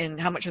want,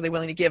 and how much are they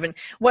willing to give, and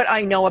what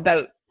I know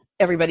about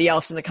everybody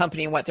else in the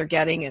company and what they're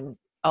getting and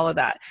all of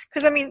that.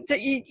 Because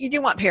you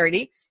do want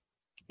parity,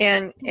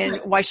 and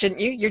why shouldn't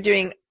you? You're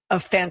doing a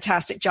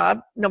fantastic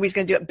job. Nobody's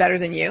going to do it better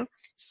than you,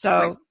 so.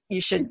 Right. You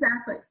should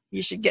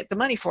you should get the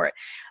money for it.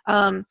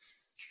 And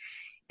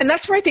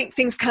that's where I think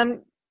things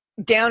come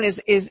down is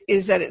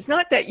that it's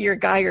not that you're a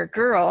guy or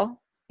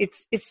girl.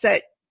 It's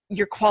that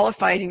you're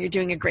qualified and you're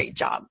doing a great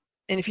job.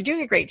 And if you're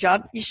doing a great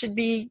job, you should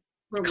be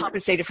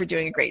compensated for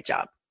doing a great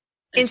job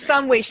in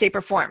some way, shape,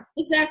 or form.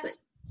 Exactly.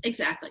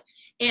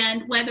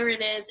 And whether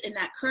it is in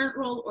that current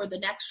role or the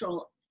next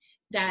role,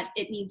 that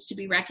it needs to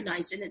be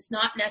recognized. And it's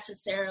not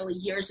necessarily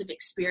years of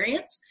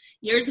experience.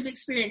 Years of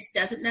experience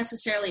doesn't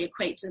necessarily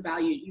equate to the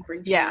value you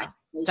bring to the organization.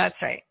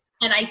 That's right.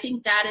 And I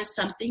think that is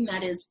something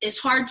that is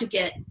hard to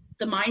get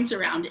the minds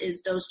around,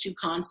 is those two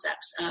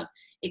concepts of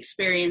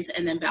experience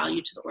and then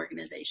value to the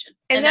organization.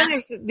 And then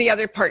there's the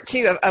other part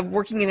too of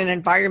working in an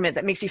environment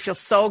that makes you feel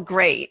so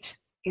great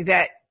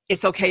that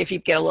it's okay if you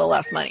get a little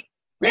less money.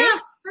 Right? Yeah,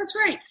 that's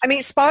right. I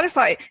mean,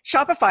 Shopify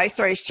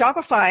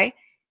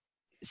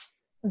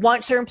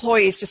wants their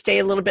employees to stay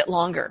a little bit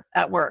longer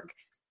at work.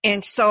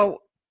 And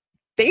so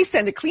they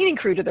send a cleaning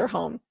crew to their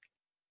home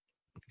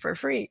for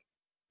free.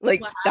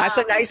 Like, that's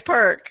a nice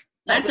perk.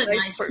 That's a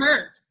nice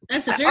perk.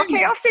 That's a very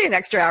okay, I'll stay an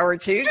extra hour or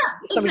two. Yeah,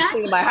 Somebody's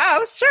cleaning my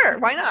house. Sure,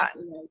 why not?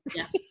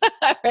 Yeah.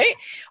 Right?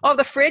 Oh,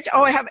 the fridge.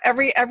 Oh, I have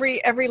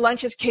every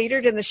lunch is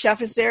catered and the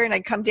chef is there and I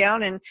come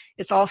down and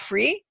it's all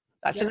free.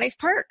 That's a nice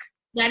perk.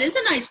 That is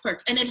a nice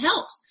perk, and it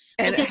helps.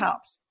 And it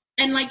helps.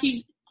 And like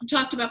you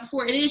talked about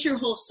before, it is your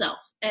whole self,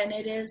 and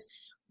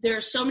there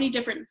are so many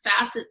different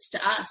facets to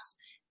us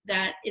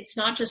that it's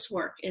not just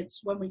work. It's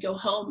when we go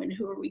home and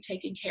who are we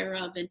taking care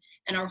of and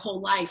our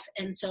whole life.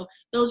 And so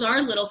those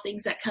are little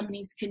things that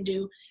companies can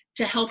do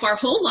to help our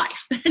whole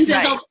life and to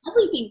help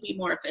everything be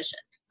more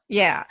efficient.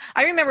 Yeah.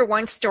 I remember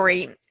one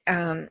story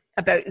about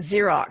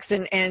Xerox,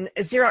 and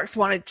Xerox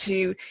wanted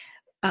to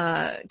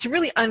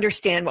really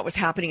understand what was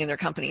happening in their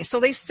company. So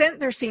they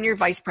sent their senior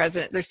vice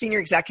president, their senior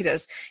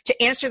executives,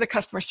 to answer the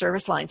customer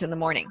service lines in the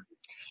morning.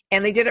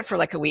 And they did it for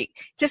like a week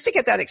just to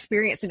get that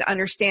experience and to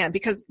understand,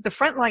 because the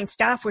frontline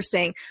staff was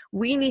saying,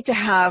 we need to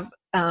have,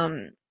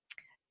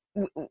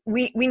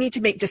 we need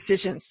to make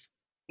decisions.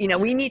 You know,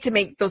 we need to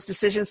make those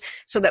decisions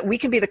so that we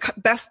can be the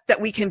best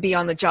that we can be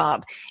on the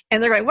job.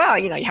 And they're like, well,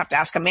 you know, you have to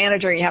ask a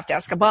manager, you have to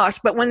ask a boss.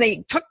 But when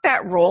they took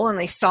that role and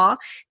they saw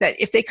that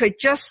if they could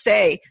just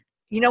say,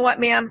 you know what,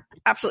 ma'am,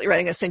 absolutely right,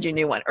 I'm going to send you a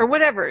new one, or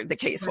whatever the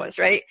case was,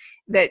 right?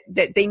 That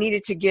they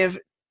needed to give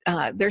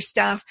their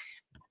staff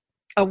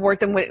award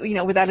them with, you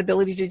know, with that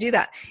ability to do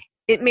that.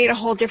 It made a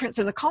whole difference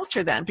in the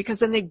culture then, because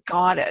then they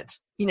got it.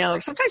 You know,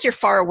 sometimes you're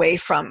far away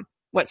from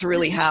what's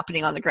really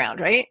happening on the ground,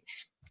 right?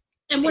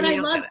 And what I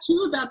love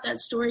too about that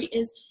story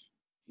is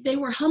they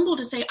were humble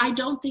to say, I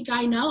don't think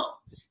I know.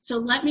 So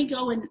let me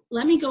go and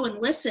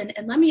listen,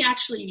 and let me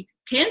actually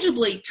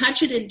tangibly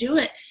touch it and do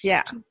it.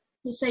 Yeah.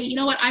 To say, you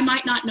know what, I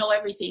might not know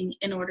everything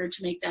in order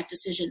to make that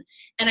decision.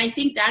 And I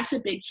think that's a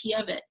big key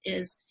of it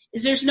is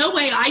there's no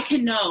way I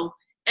can know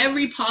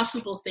every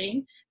possible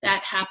thing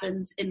that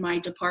happens in my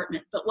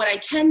department. But what I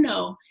can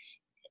know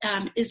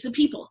is the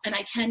people, and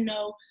I can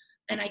know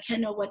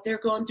what they're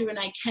going through, and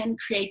I can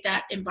create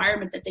that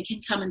environment that they can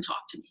come and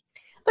talk to me.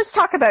 Let's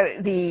talk about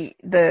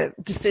the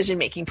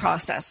decision-making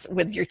process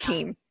with your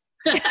team.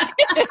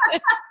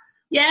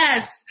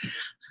 Yes.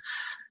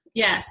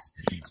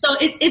 So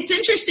it's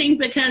interesting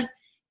because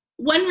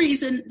one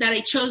reason that I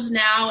chose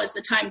now as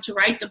the time to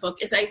write the book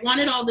is I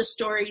wanted all the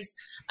stories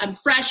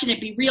fresh and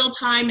it be real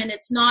time, and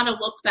it's not a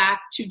look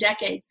back 2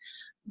 decades.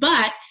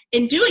 But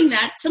in doing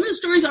that, some of the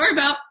stories are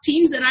about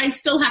teams that I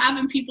still have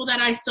and people that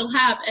I still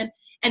have.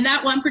 And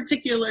that one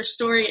particular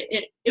story,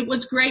 it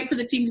was great for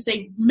the team to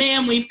say,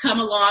 man, we've come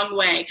a long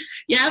way.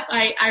 Yep,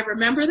 I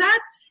remember that.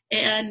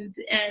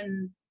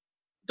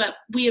 But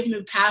we have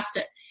moved past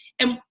it.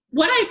 And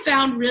what I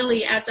found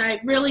really, as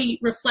I've really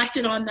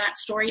reflected on that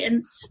story,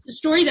 and the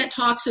story that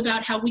talks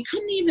about how we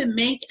couldn't even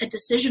make a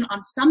decision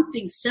on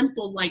something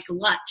simple like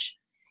lunch.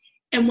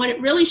 And what it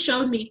really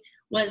showed me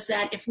was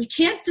that if we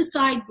can't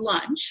decide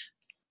lunch,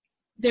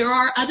 there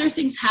are other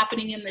things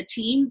happening in the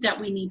team that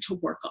we need to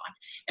work on,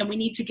 and we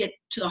need to get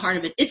to the heart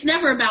of it. It's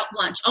never about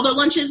lunch, although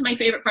lunch is my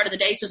favorite part of the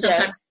day, so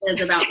sometimes it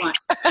is about lunch.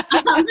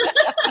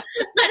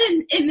 But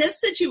in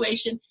this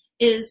situation,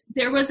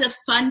 there was a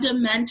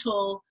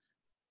fundamental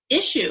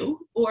issue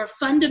or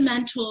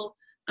fundamental,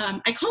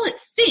 I call it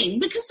thing,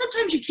 because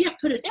sometimes you can't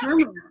put a term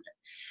around it,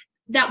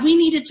 that we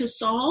needed to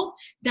solve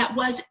that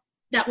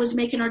was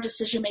making our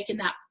decision making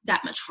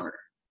that much harder.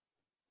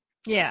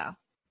 Yeah.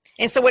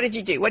 And so what did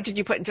you do? What did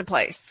you put into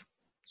place?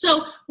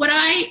 So what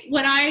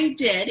I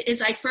did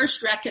is I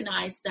first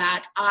recognized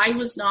that I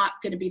was not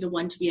going to be the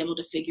one to be able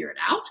to figure it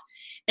out.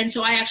 And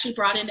so I actually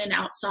brought in an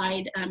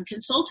outside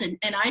consultant,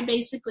 and I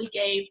basically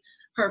gave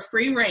her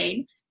free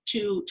rein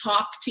to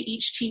talk to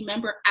each team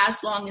member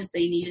as long as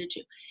they needed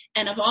to.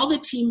 And of all the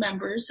team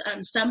members,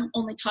 some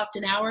only talked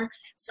an hour,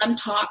 some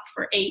talked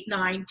for 8,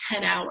 9,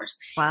 10 hours.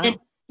 Wow. And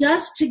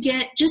just to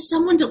get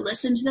someone to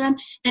listen to them.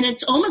 And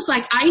it's almost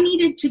like I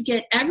needed to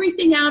get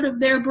everything out of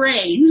their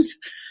brains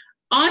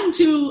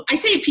onto, I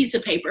say a piece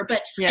of paper,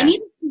 but I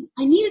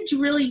needed to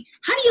really,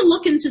 how do you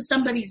look into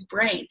somebody's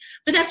brain?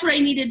 But that's what I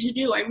needed to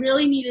do. I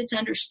really needed to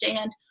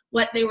understand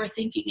what they were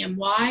thinking and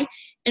why,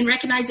 and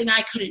recognizing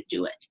I couldn't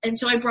do it. And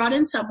so I brought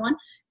in someone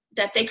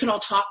that they could all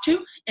talk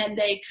to, and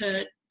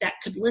that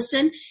could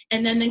listen,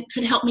 and then they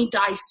could help me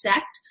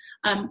dissect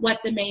what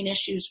the main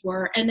issues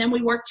were. And then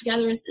we worked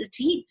together as a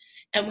team,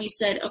 and we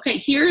said, okay,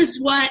 here are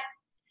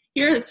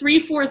the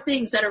 3-4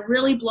 things that are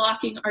really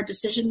blocking our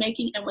decision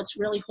making and what's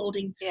really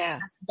holding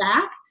us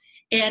back,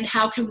 and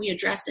how can we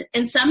address it.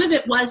 And some of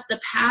it was the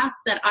past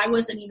that I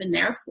wasn't even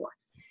there for.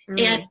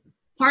 And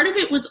part of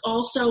it was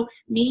also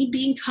me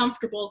being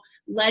comfortable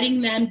letting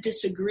them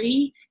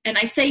disagree, and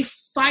I say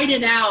fight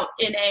it out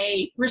in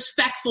a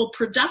respectful,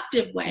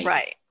 productive way,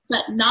 Right.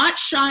 but not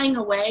shying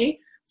away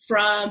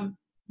from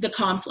the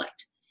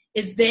conflict.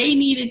 Is they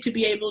needed to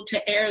be able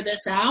to air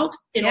this out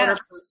in order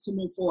for us to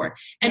move forward.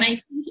 And I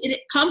think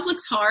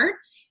conflict's hard,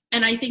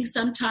 and I think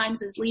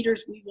sometimes as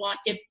leaders we want,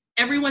 if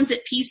everyone's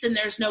at peace and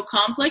there's no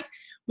conflict,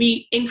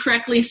 we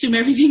incorrectly assume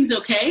everything's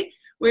okay,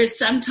 whereas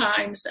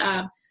sometimes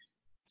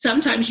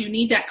you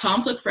need that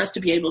conflict for us to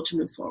be able to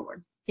move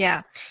forward.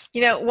 Yeah.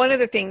 One of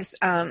the things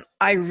I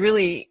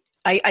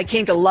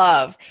came to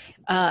love,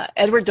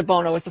 Edward de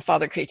Bono was the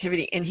father of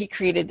creativity, and he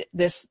created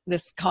this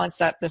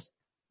concept, this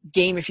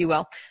game, if you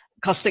will,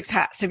 called Six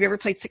Hats. Have you ever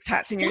played Six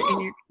Hats in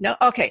your no?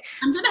 Okay.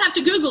 I'm going to have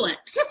to Google it.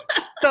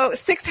 So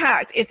Six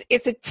Hats,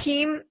 it's a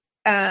team.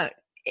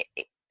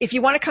 If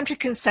you want to come to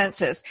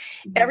consensus,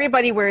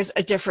 everybody wears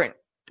a different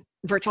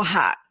virtual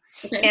hat.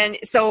 Okay. And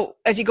so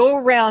as you go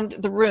around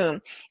the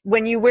room,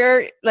 when you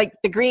wear like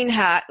the green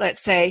hat,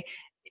 let's say,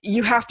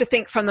 you have to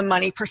think from the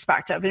money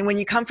perspective. And when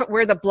you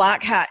wear the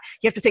black hat,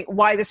 you have to think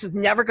why this is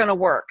never going to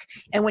work.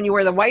 And when you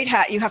wear the white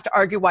hat, you have to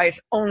argue why it's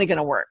only going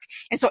to work.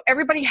 And so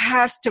everybody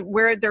has to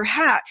wear their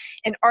hat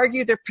and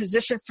argue their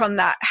position from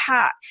that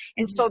hat.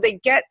 And so they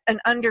get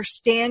an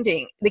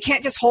understanding. They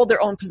can't just hold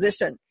their own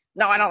position.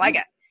 No, I don't like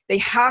it. They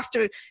have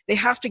to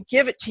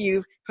give it to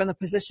you from the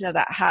position of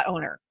that hat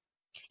owner.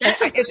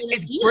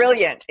 It's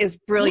brilliant. It's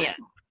brilliant.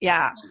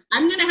 Yeah.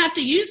 I'm going to have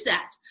to use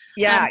that.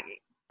 Yeah.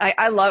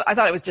 I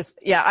thought it was just,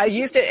 I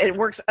used it. It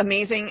works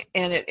amazing,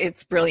 and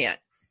it's brilliant,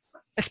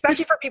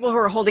 especially for people who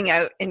are holding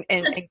out and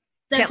can't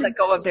let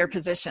go of their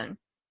position.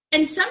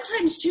 And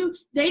sometimes too,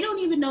 they don't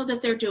even know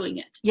that they're doing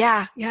it.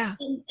 Yeah.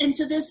 And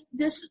so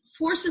this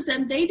forces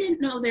them, they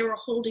didn't know they were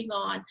holding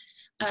on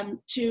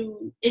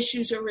to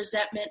issues or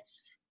resentment.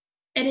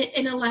 And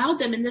it allowed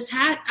them in this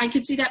hat. I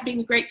could see that being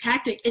a great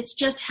tactic. It's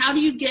just, how do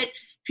you get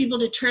people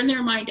to turn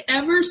their mind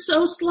ever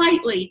so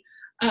slightly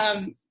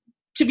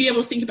to be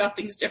able to think about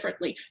things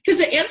differently? Because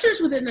the answer's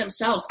within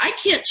themselves. I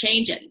can't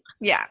change anyone.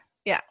 Yeah.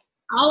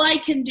 All I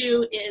can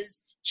do is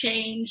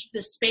change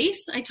the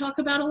space. I talk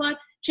about a lot.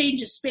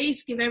 Change the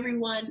space, give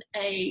everyone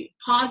a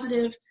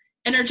positive,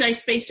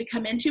 energized space to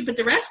come into, but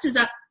the rest is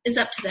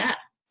up to them.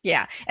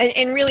 Yeah.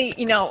 And really,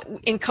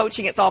 in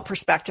coaching, it's all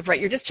perspective, right?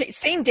 You're just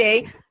same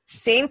day,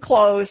 same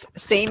clothes,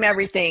 same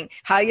everything.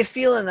 How you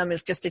feel in them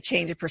is just a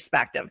change of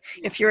perspective.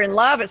 If you're in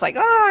love, it's like,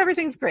 oh,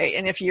 everything's great.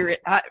 And if you're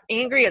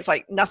angry, it's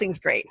like, nothing's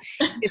great.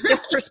 It's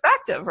just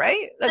perspective,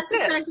 right? That's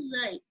it. Exactly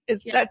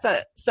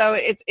right. So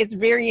it's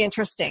very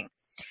interesting.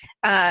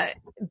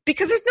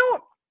 Because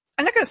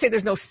I'm not going to say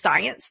there's no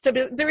science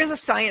there is a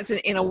science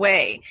in a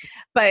way,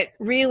 but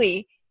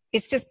really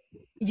it's just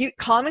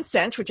common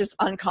sense, which is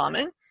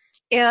uncommon.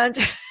 And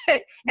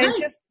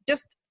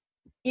just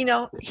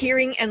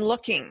hearing and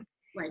looking,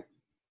 right?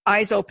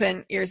 Eyes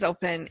open, ears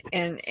open,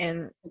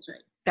 and that's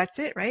right. That's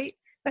it, right?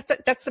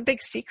 That's the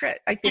big secret,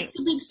 I think. It's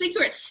the big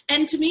secret,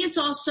 and to me,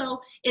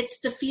 it's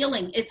the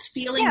feeling. It's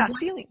feeling. Yeah,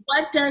 feeling.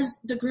 What does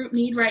the group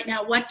need right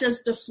now? What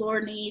does the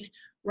floor need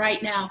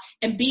right now?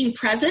 And being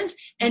present,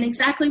 and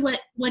exactly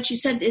what you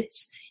said.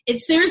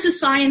 There's a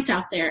science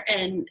out there,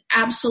 and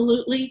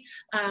absolutely,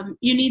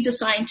 you need the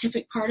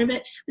scientific part of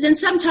it. But then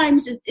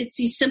sometimes it's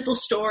these simple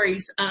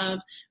stories of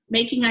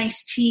making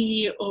iced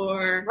tea,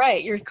 or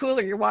right, your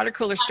water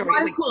cooler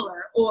story.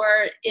 Or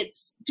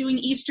it's doing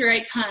Easter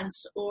egg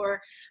hunts,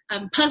 or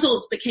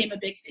puzzles became a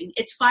big thing.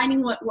 It's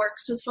finding what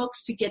works with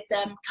folks to get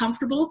them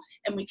comfortable,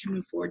 and we can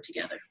move forward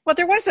together. Well,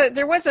 there was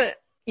a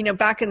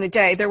back in the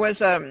day, there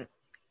was a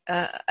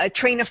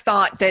train of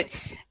thought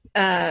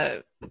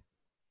that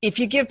if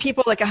you give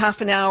people like a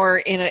half an hour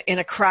in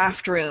a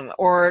craft room,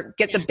 or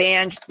get the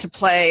band to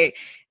play,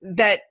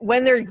 that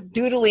when they're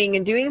doodling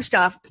and doing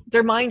stuff,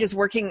 their mind is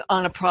working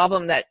on a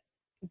problem that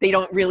they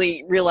don't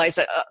really realize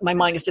that my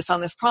mind is just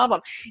on this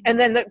problem. And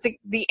then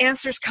the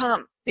answers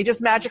come. They just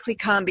magically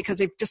come because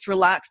they've just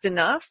relaxed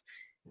enough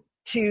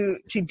to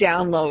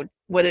download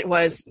what it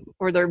was,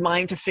 or their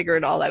mind to figure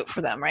it all out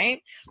for them,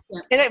 right? Yeah.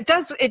 And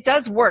it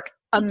does work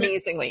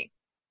amazingly.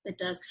 It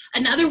does.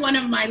 Another one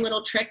of my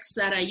little tricks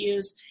that I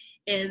use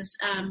is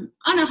on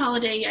a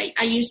holiday,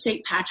 I use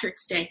St.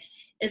 Patrick's Day,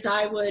 is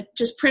I would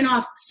just print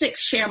off 6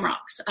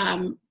 shamrocks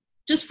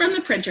just from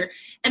the printer,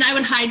 and I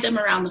would hide them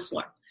around the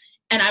floor.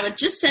 And I would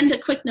just send a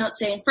quick note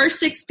saying, first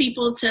 6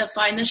 people to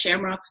find the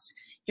shamrocks,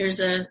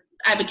 I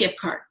have a gift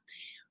card.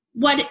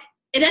 What it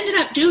ended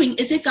up doing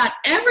is it got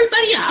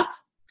everybody up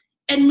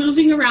and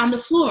moving around the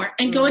floor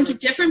and going to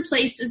different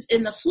places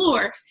in the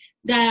floor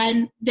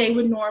than they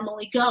would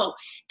normally go.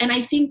 And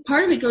I think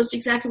part of it goes to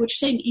exactly what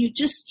you're saying.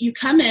 You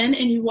come in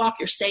and you walk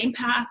your same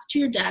path to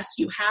your desk.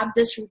 You have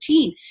this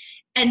routine.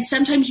 And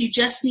sometimes you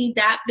just need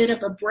that bit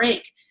of a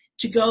break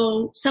to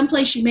go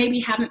someplace you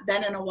maybe haven't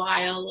been in a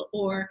while,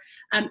 or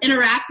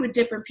interact with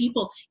different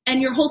people,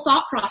 and your whole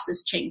thought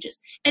process changes.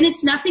 And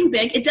it's nothing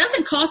big. It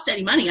doesn't cost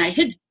any money. I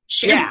had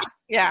shared.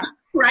 Yeah.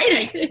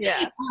 Right.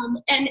 Yeah.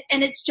 And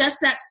it's just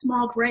that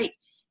small break.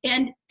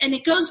 And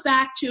it goes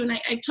back to, and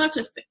I've talked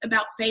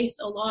about faith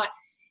a lot,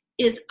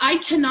 is I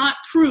cannot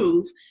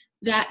prove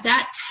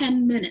that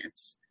 10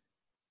 minutes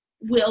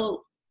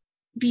will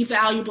be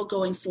valuable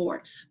going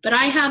forward. But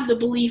I have the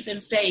belief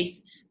and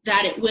faith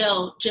that it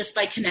will, just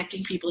by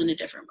connecting people in a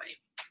different way.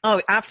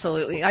 Oh,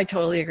 absolutely. I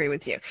totally agree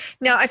with you.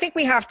 Now, I think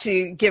we have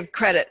to give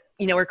credit,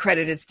 where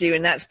credit is due,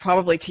 and that's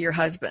probably to your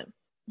husband.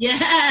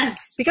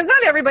 Yes. Because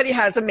not everybody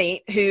has a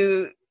mate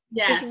who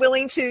Yes. is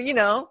willing to,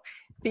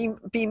 be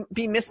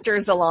Mr.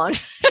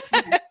 Zalange,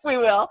 if we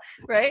will,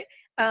 right?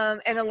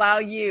 And allow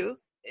you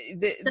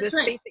the That's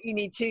right. space that you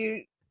need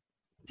to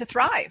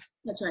thrive.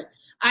 That's right.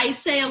 I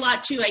say a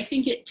lot too. I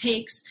think it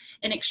takes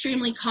an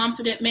extremely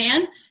confident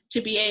man to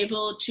be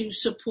able to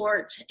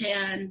support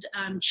and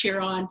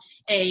cheer on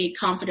a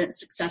confident,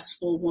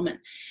 successful woman.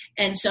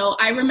 And so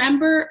I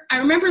remember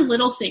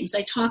little things.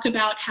 I talk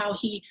about how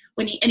he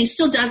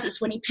still does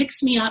this, when he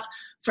picks me up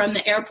from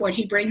the airport,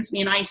 he brings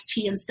me an iced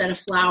tea instead of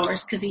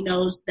flowers, because he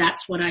knows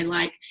that's what I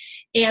like.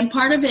 And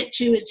part of it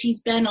too is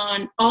he's been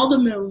on all the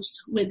moves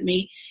with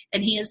me,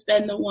 and he has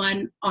been the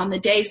one on the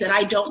days that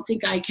I don't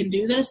think I can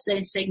do this,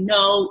 and saying,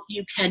 no,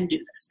 you can do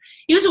this.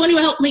 He was the one who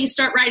helped me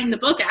start writing the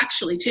book,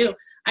 actually, too.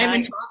 I've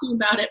been talking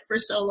about it for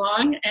so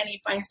long, and he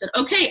finally said,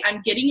 okay,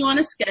 I'm getting you on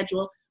a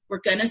schedule.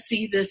 We're going to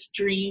see this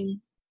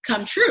dream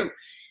come true.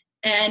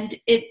 And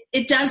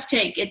it does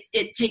take,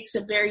 it takes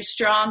a very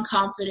strong,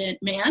 confident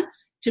man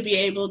to be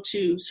able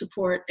to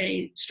support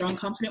a strong,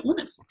 confident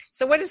woman.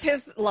 So what is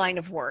his line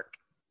of work?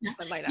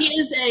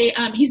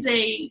 He's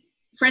a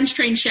French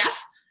trained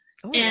chef.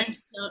 Oh, and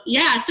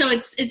nice. So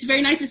it's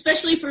very nice,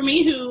 especially for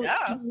me who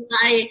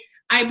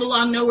I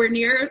belong nowhere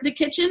near the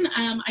kitchen.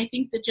 I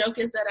think the joke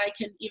is that I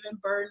can even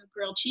burn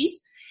grilled cheese.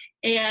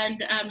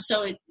 And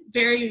so it's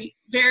very,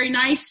 very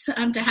nice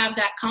to have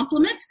that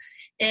compliment.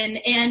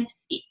 And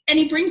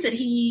he brings it.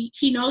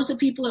 He knows the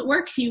people at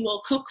work. He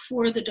will cook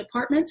for the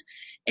department,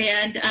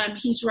 and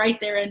he's right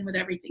there in with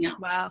everything else.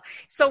 Wow.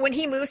 So when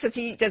he moves,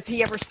 does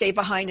he ever stay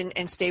behind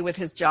and stay with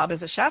his job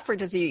as a chef, or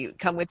does he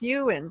come with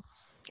you and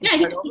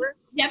start over?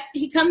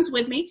 He comes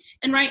with me.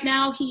 And right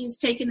now he's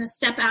taken a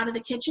step out of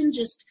the kitchen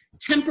just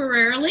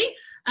temporarily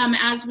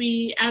as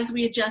we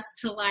adjust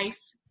to life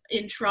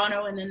in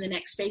Toronto and then the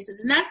next phases.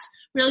 And that's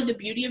really the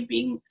beauty of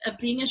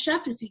being a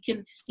chef, is he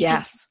can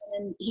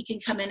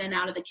come in and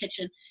out of the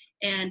kitchen,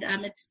 and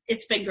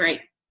it's been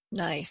great.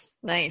 Nice.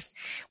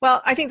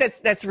 Well, I think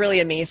that's really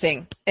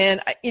amazing.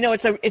 And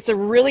it's a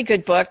really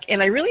good book,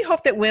 and I really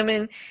hope that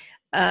women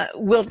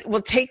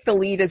will take the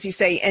lead, as you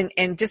say,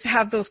 and just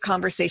have those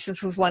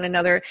conversations with one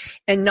another,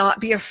 and not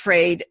be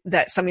afraid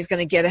that somebody's going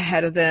to get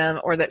ahead of them,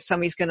 or that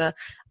somebody's going to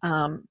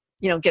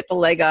get the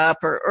leg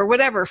up or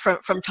whatever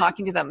from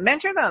talking to them.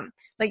 Mentor them.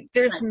 Like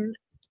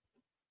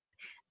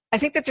I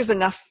think that there's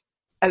enough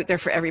out there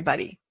for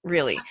everybody,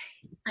 really.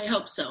 I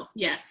hope so.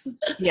 Yes.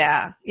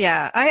 Yeah.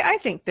 I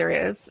think there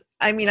is.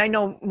 I mean, I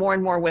know more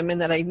and more women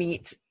that I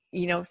meet,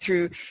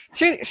 through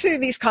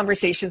these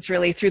conversations,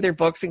 really, through their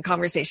books and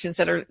conversations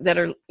that are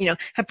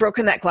have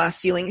broken that glass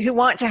ceiling, who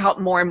want to help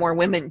more and more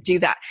women do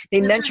that. They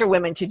mentor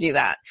women to do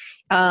that.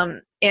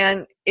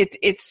 And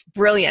it's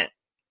brilliant.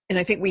 And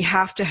I think we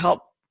have to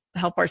help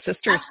our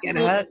sisters get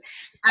ahead.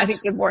 I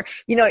think the more,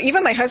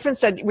 even my husband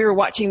said, we were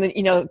watching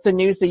the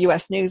news, the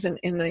U.S. news, and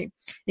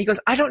he goes,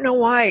 I don't know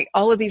why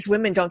all of these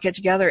women don't get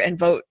together and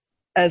vote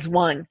as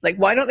one. Like,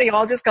 why don't they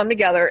all just come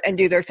together and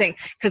do their thing?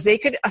 Because they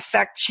could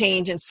affect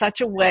change in such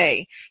a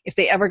way if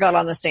they ever got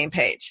on the same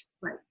page.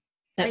 Right.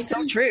 That's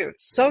so true.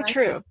 So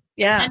true.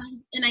 Yeah.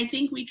 And I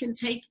think we can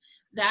take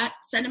that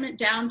sentiment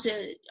down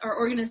to our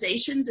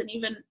organizations and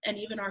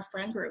even our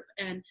friend group,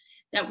 and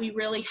that we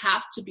really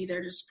have to be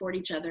there to support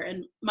each other.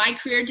 And my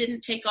career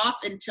didn't take off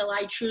until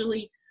I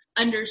truly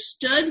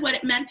understood what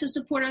it meant to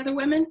support other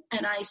women,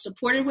 and I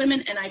supported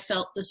women, and I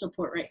felt the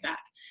support right back.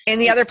 And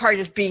the other part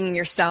is being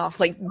yourself.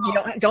 Like, you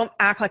don't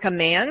act like a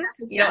man.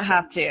 Exactly. You don't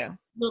have to.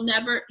 You'll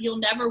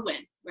never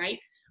win, right?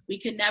 We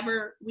can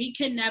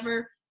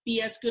never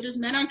be as good as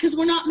men are, because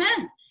we're not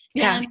men.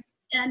 Yeah.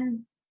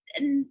 And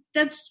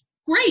that's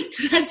great.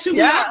 That's who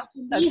we are.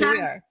 That's who we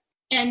are.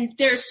 And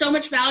there's so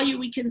much value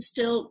we can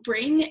still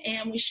bring,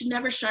 and we should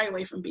never shy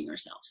away from being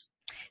ourselves.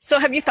 So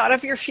have you thought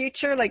of your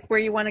future, like where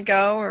you want to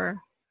go? Or?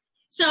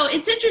 So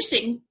it's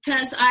interesting,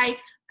 because I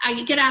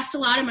get asked a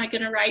lot, am I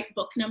going to write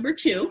book number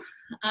 2?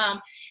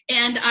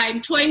 And I'm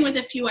toying with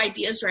a few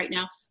ideas right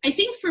now. I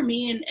think for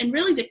me, and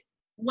really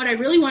what I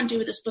really want to do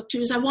with this book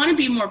too, is I want to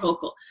be more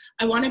vocal.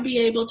 I want to be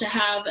able to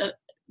have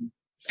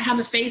have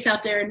a face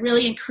out there and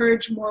really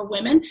encourage more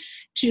women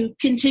to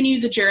continue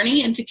the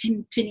journey and to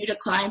continue to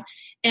climb.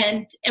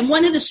 And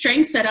one of the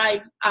strengths that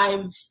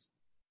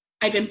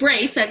I've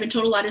embraced, I've been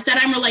told a lot, is that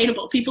I'm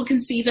relatable. People can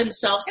see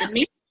themselves in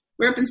me.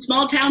 Grew up in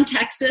small town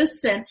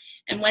Texas and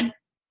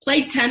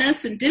played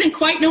tennis and didn't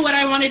quite know what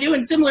I want to do.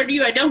 And similar to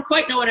you, I don't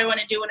quite know what I want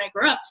to do when I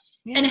grow up.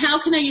 Yeah. And how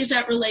can I use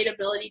that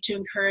relatability to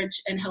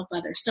encourage and help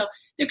others? So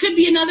there could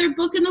be another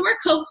book in the work,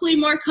 hopefully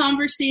more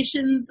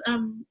conversations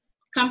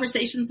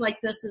like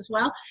this as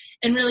well,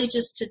 and really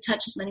just to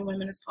touch as many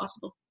women as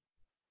possible.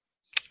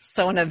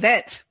 So an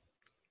event.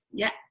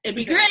 Yeah, it'd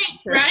be great,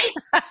 right?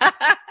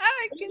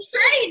 It's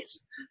great.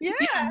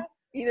 Yeah.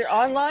 Either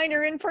online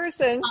or in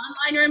person.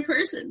 Online or in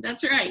person.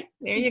 That's right.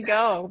 There you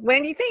go.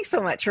 Wendy, thanks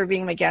so much for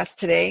being my guest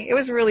today. It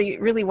was really,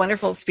 really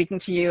wonderful speaking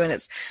to you.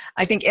 And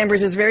I think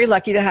Embers is very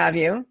lucky to have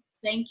you.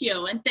 Thank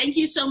you. And thank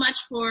you so much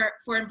for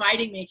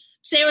inviting me.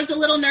 Say I was a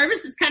little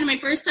nervous. It's kind of my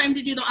first time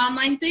to do the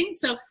online thing.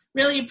 So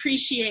really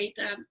appreciate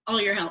all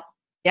your help.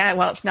 Yeah.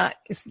 Well, it's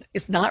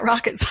not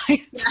rocket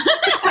science.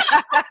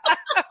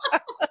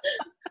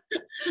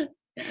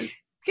 Yes.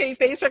 Okay,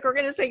 Facebook, we're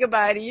going to say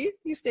goodbye to you.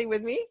 You stay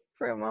with me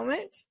for a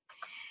moment.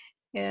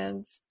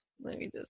 And let me just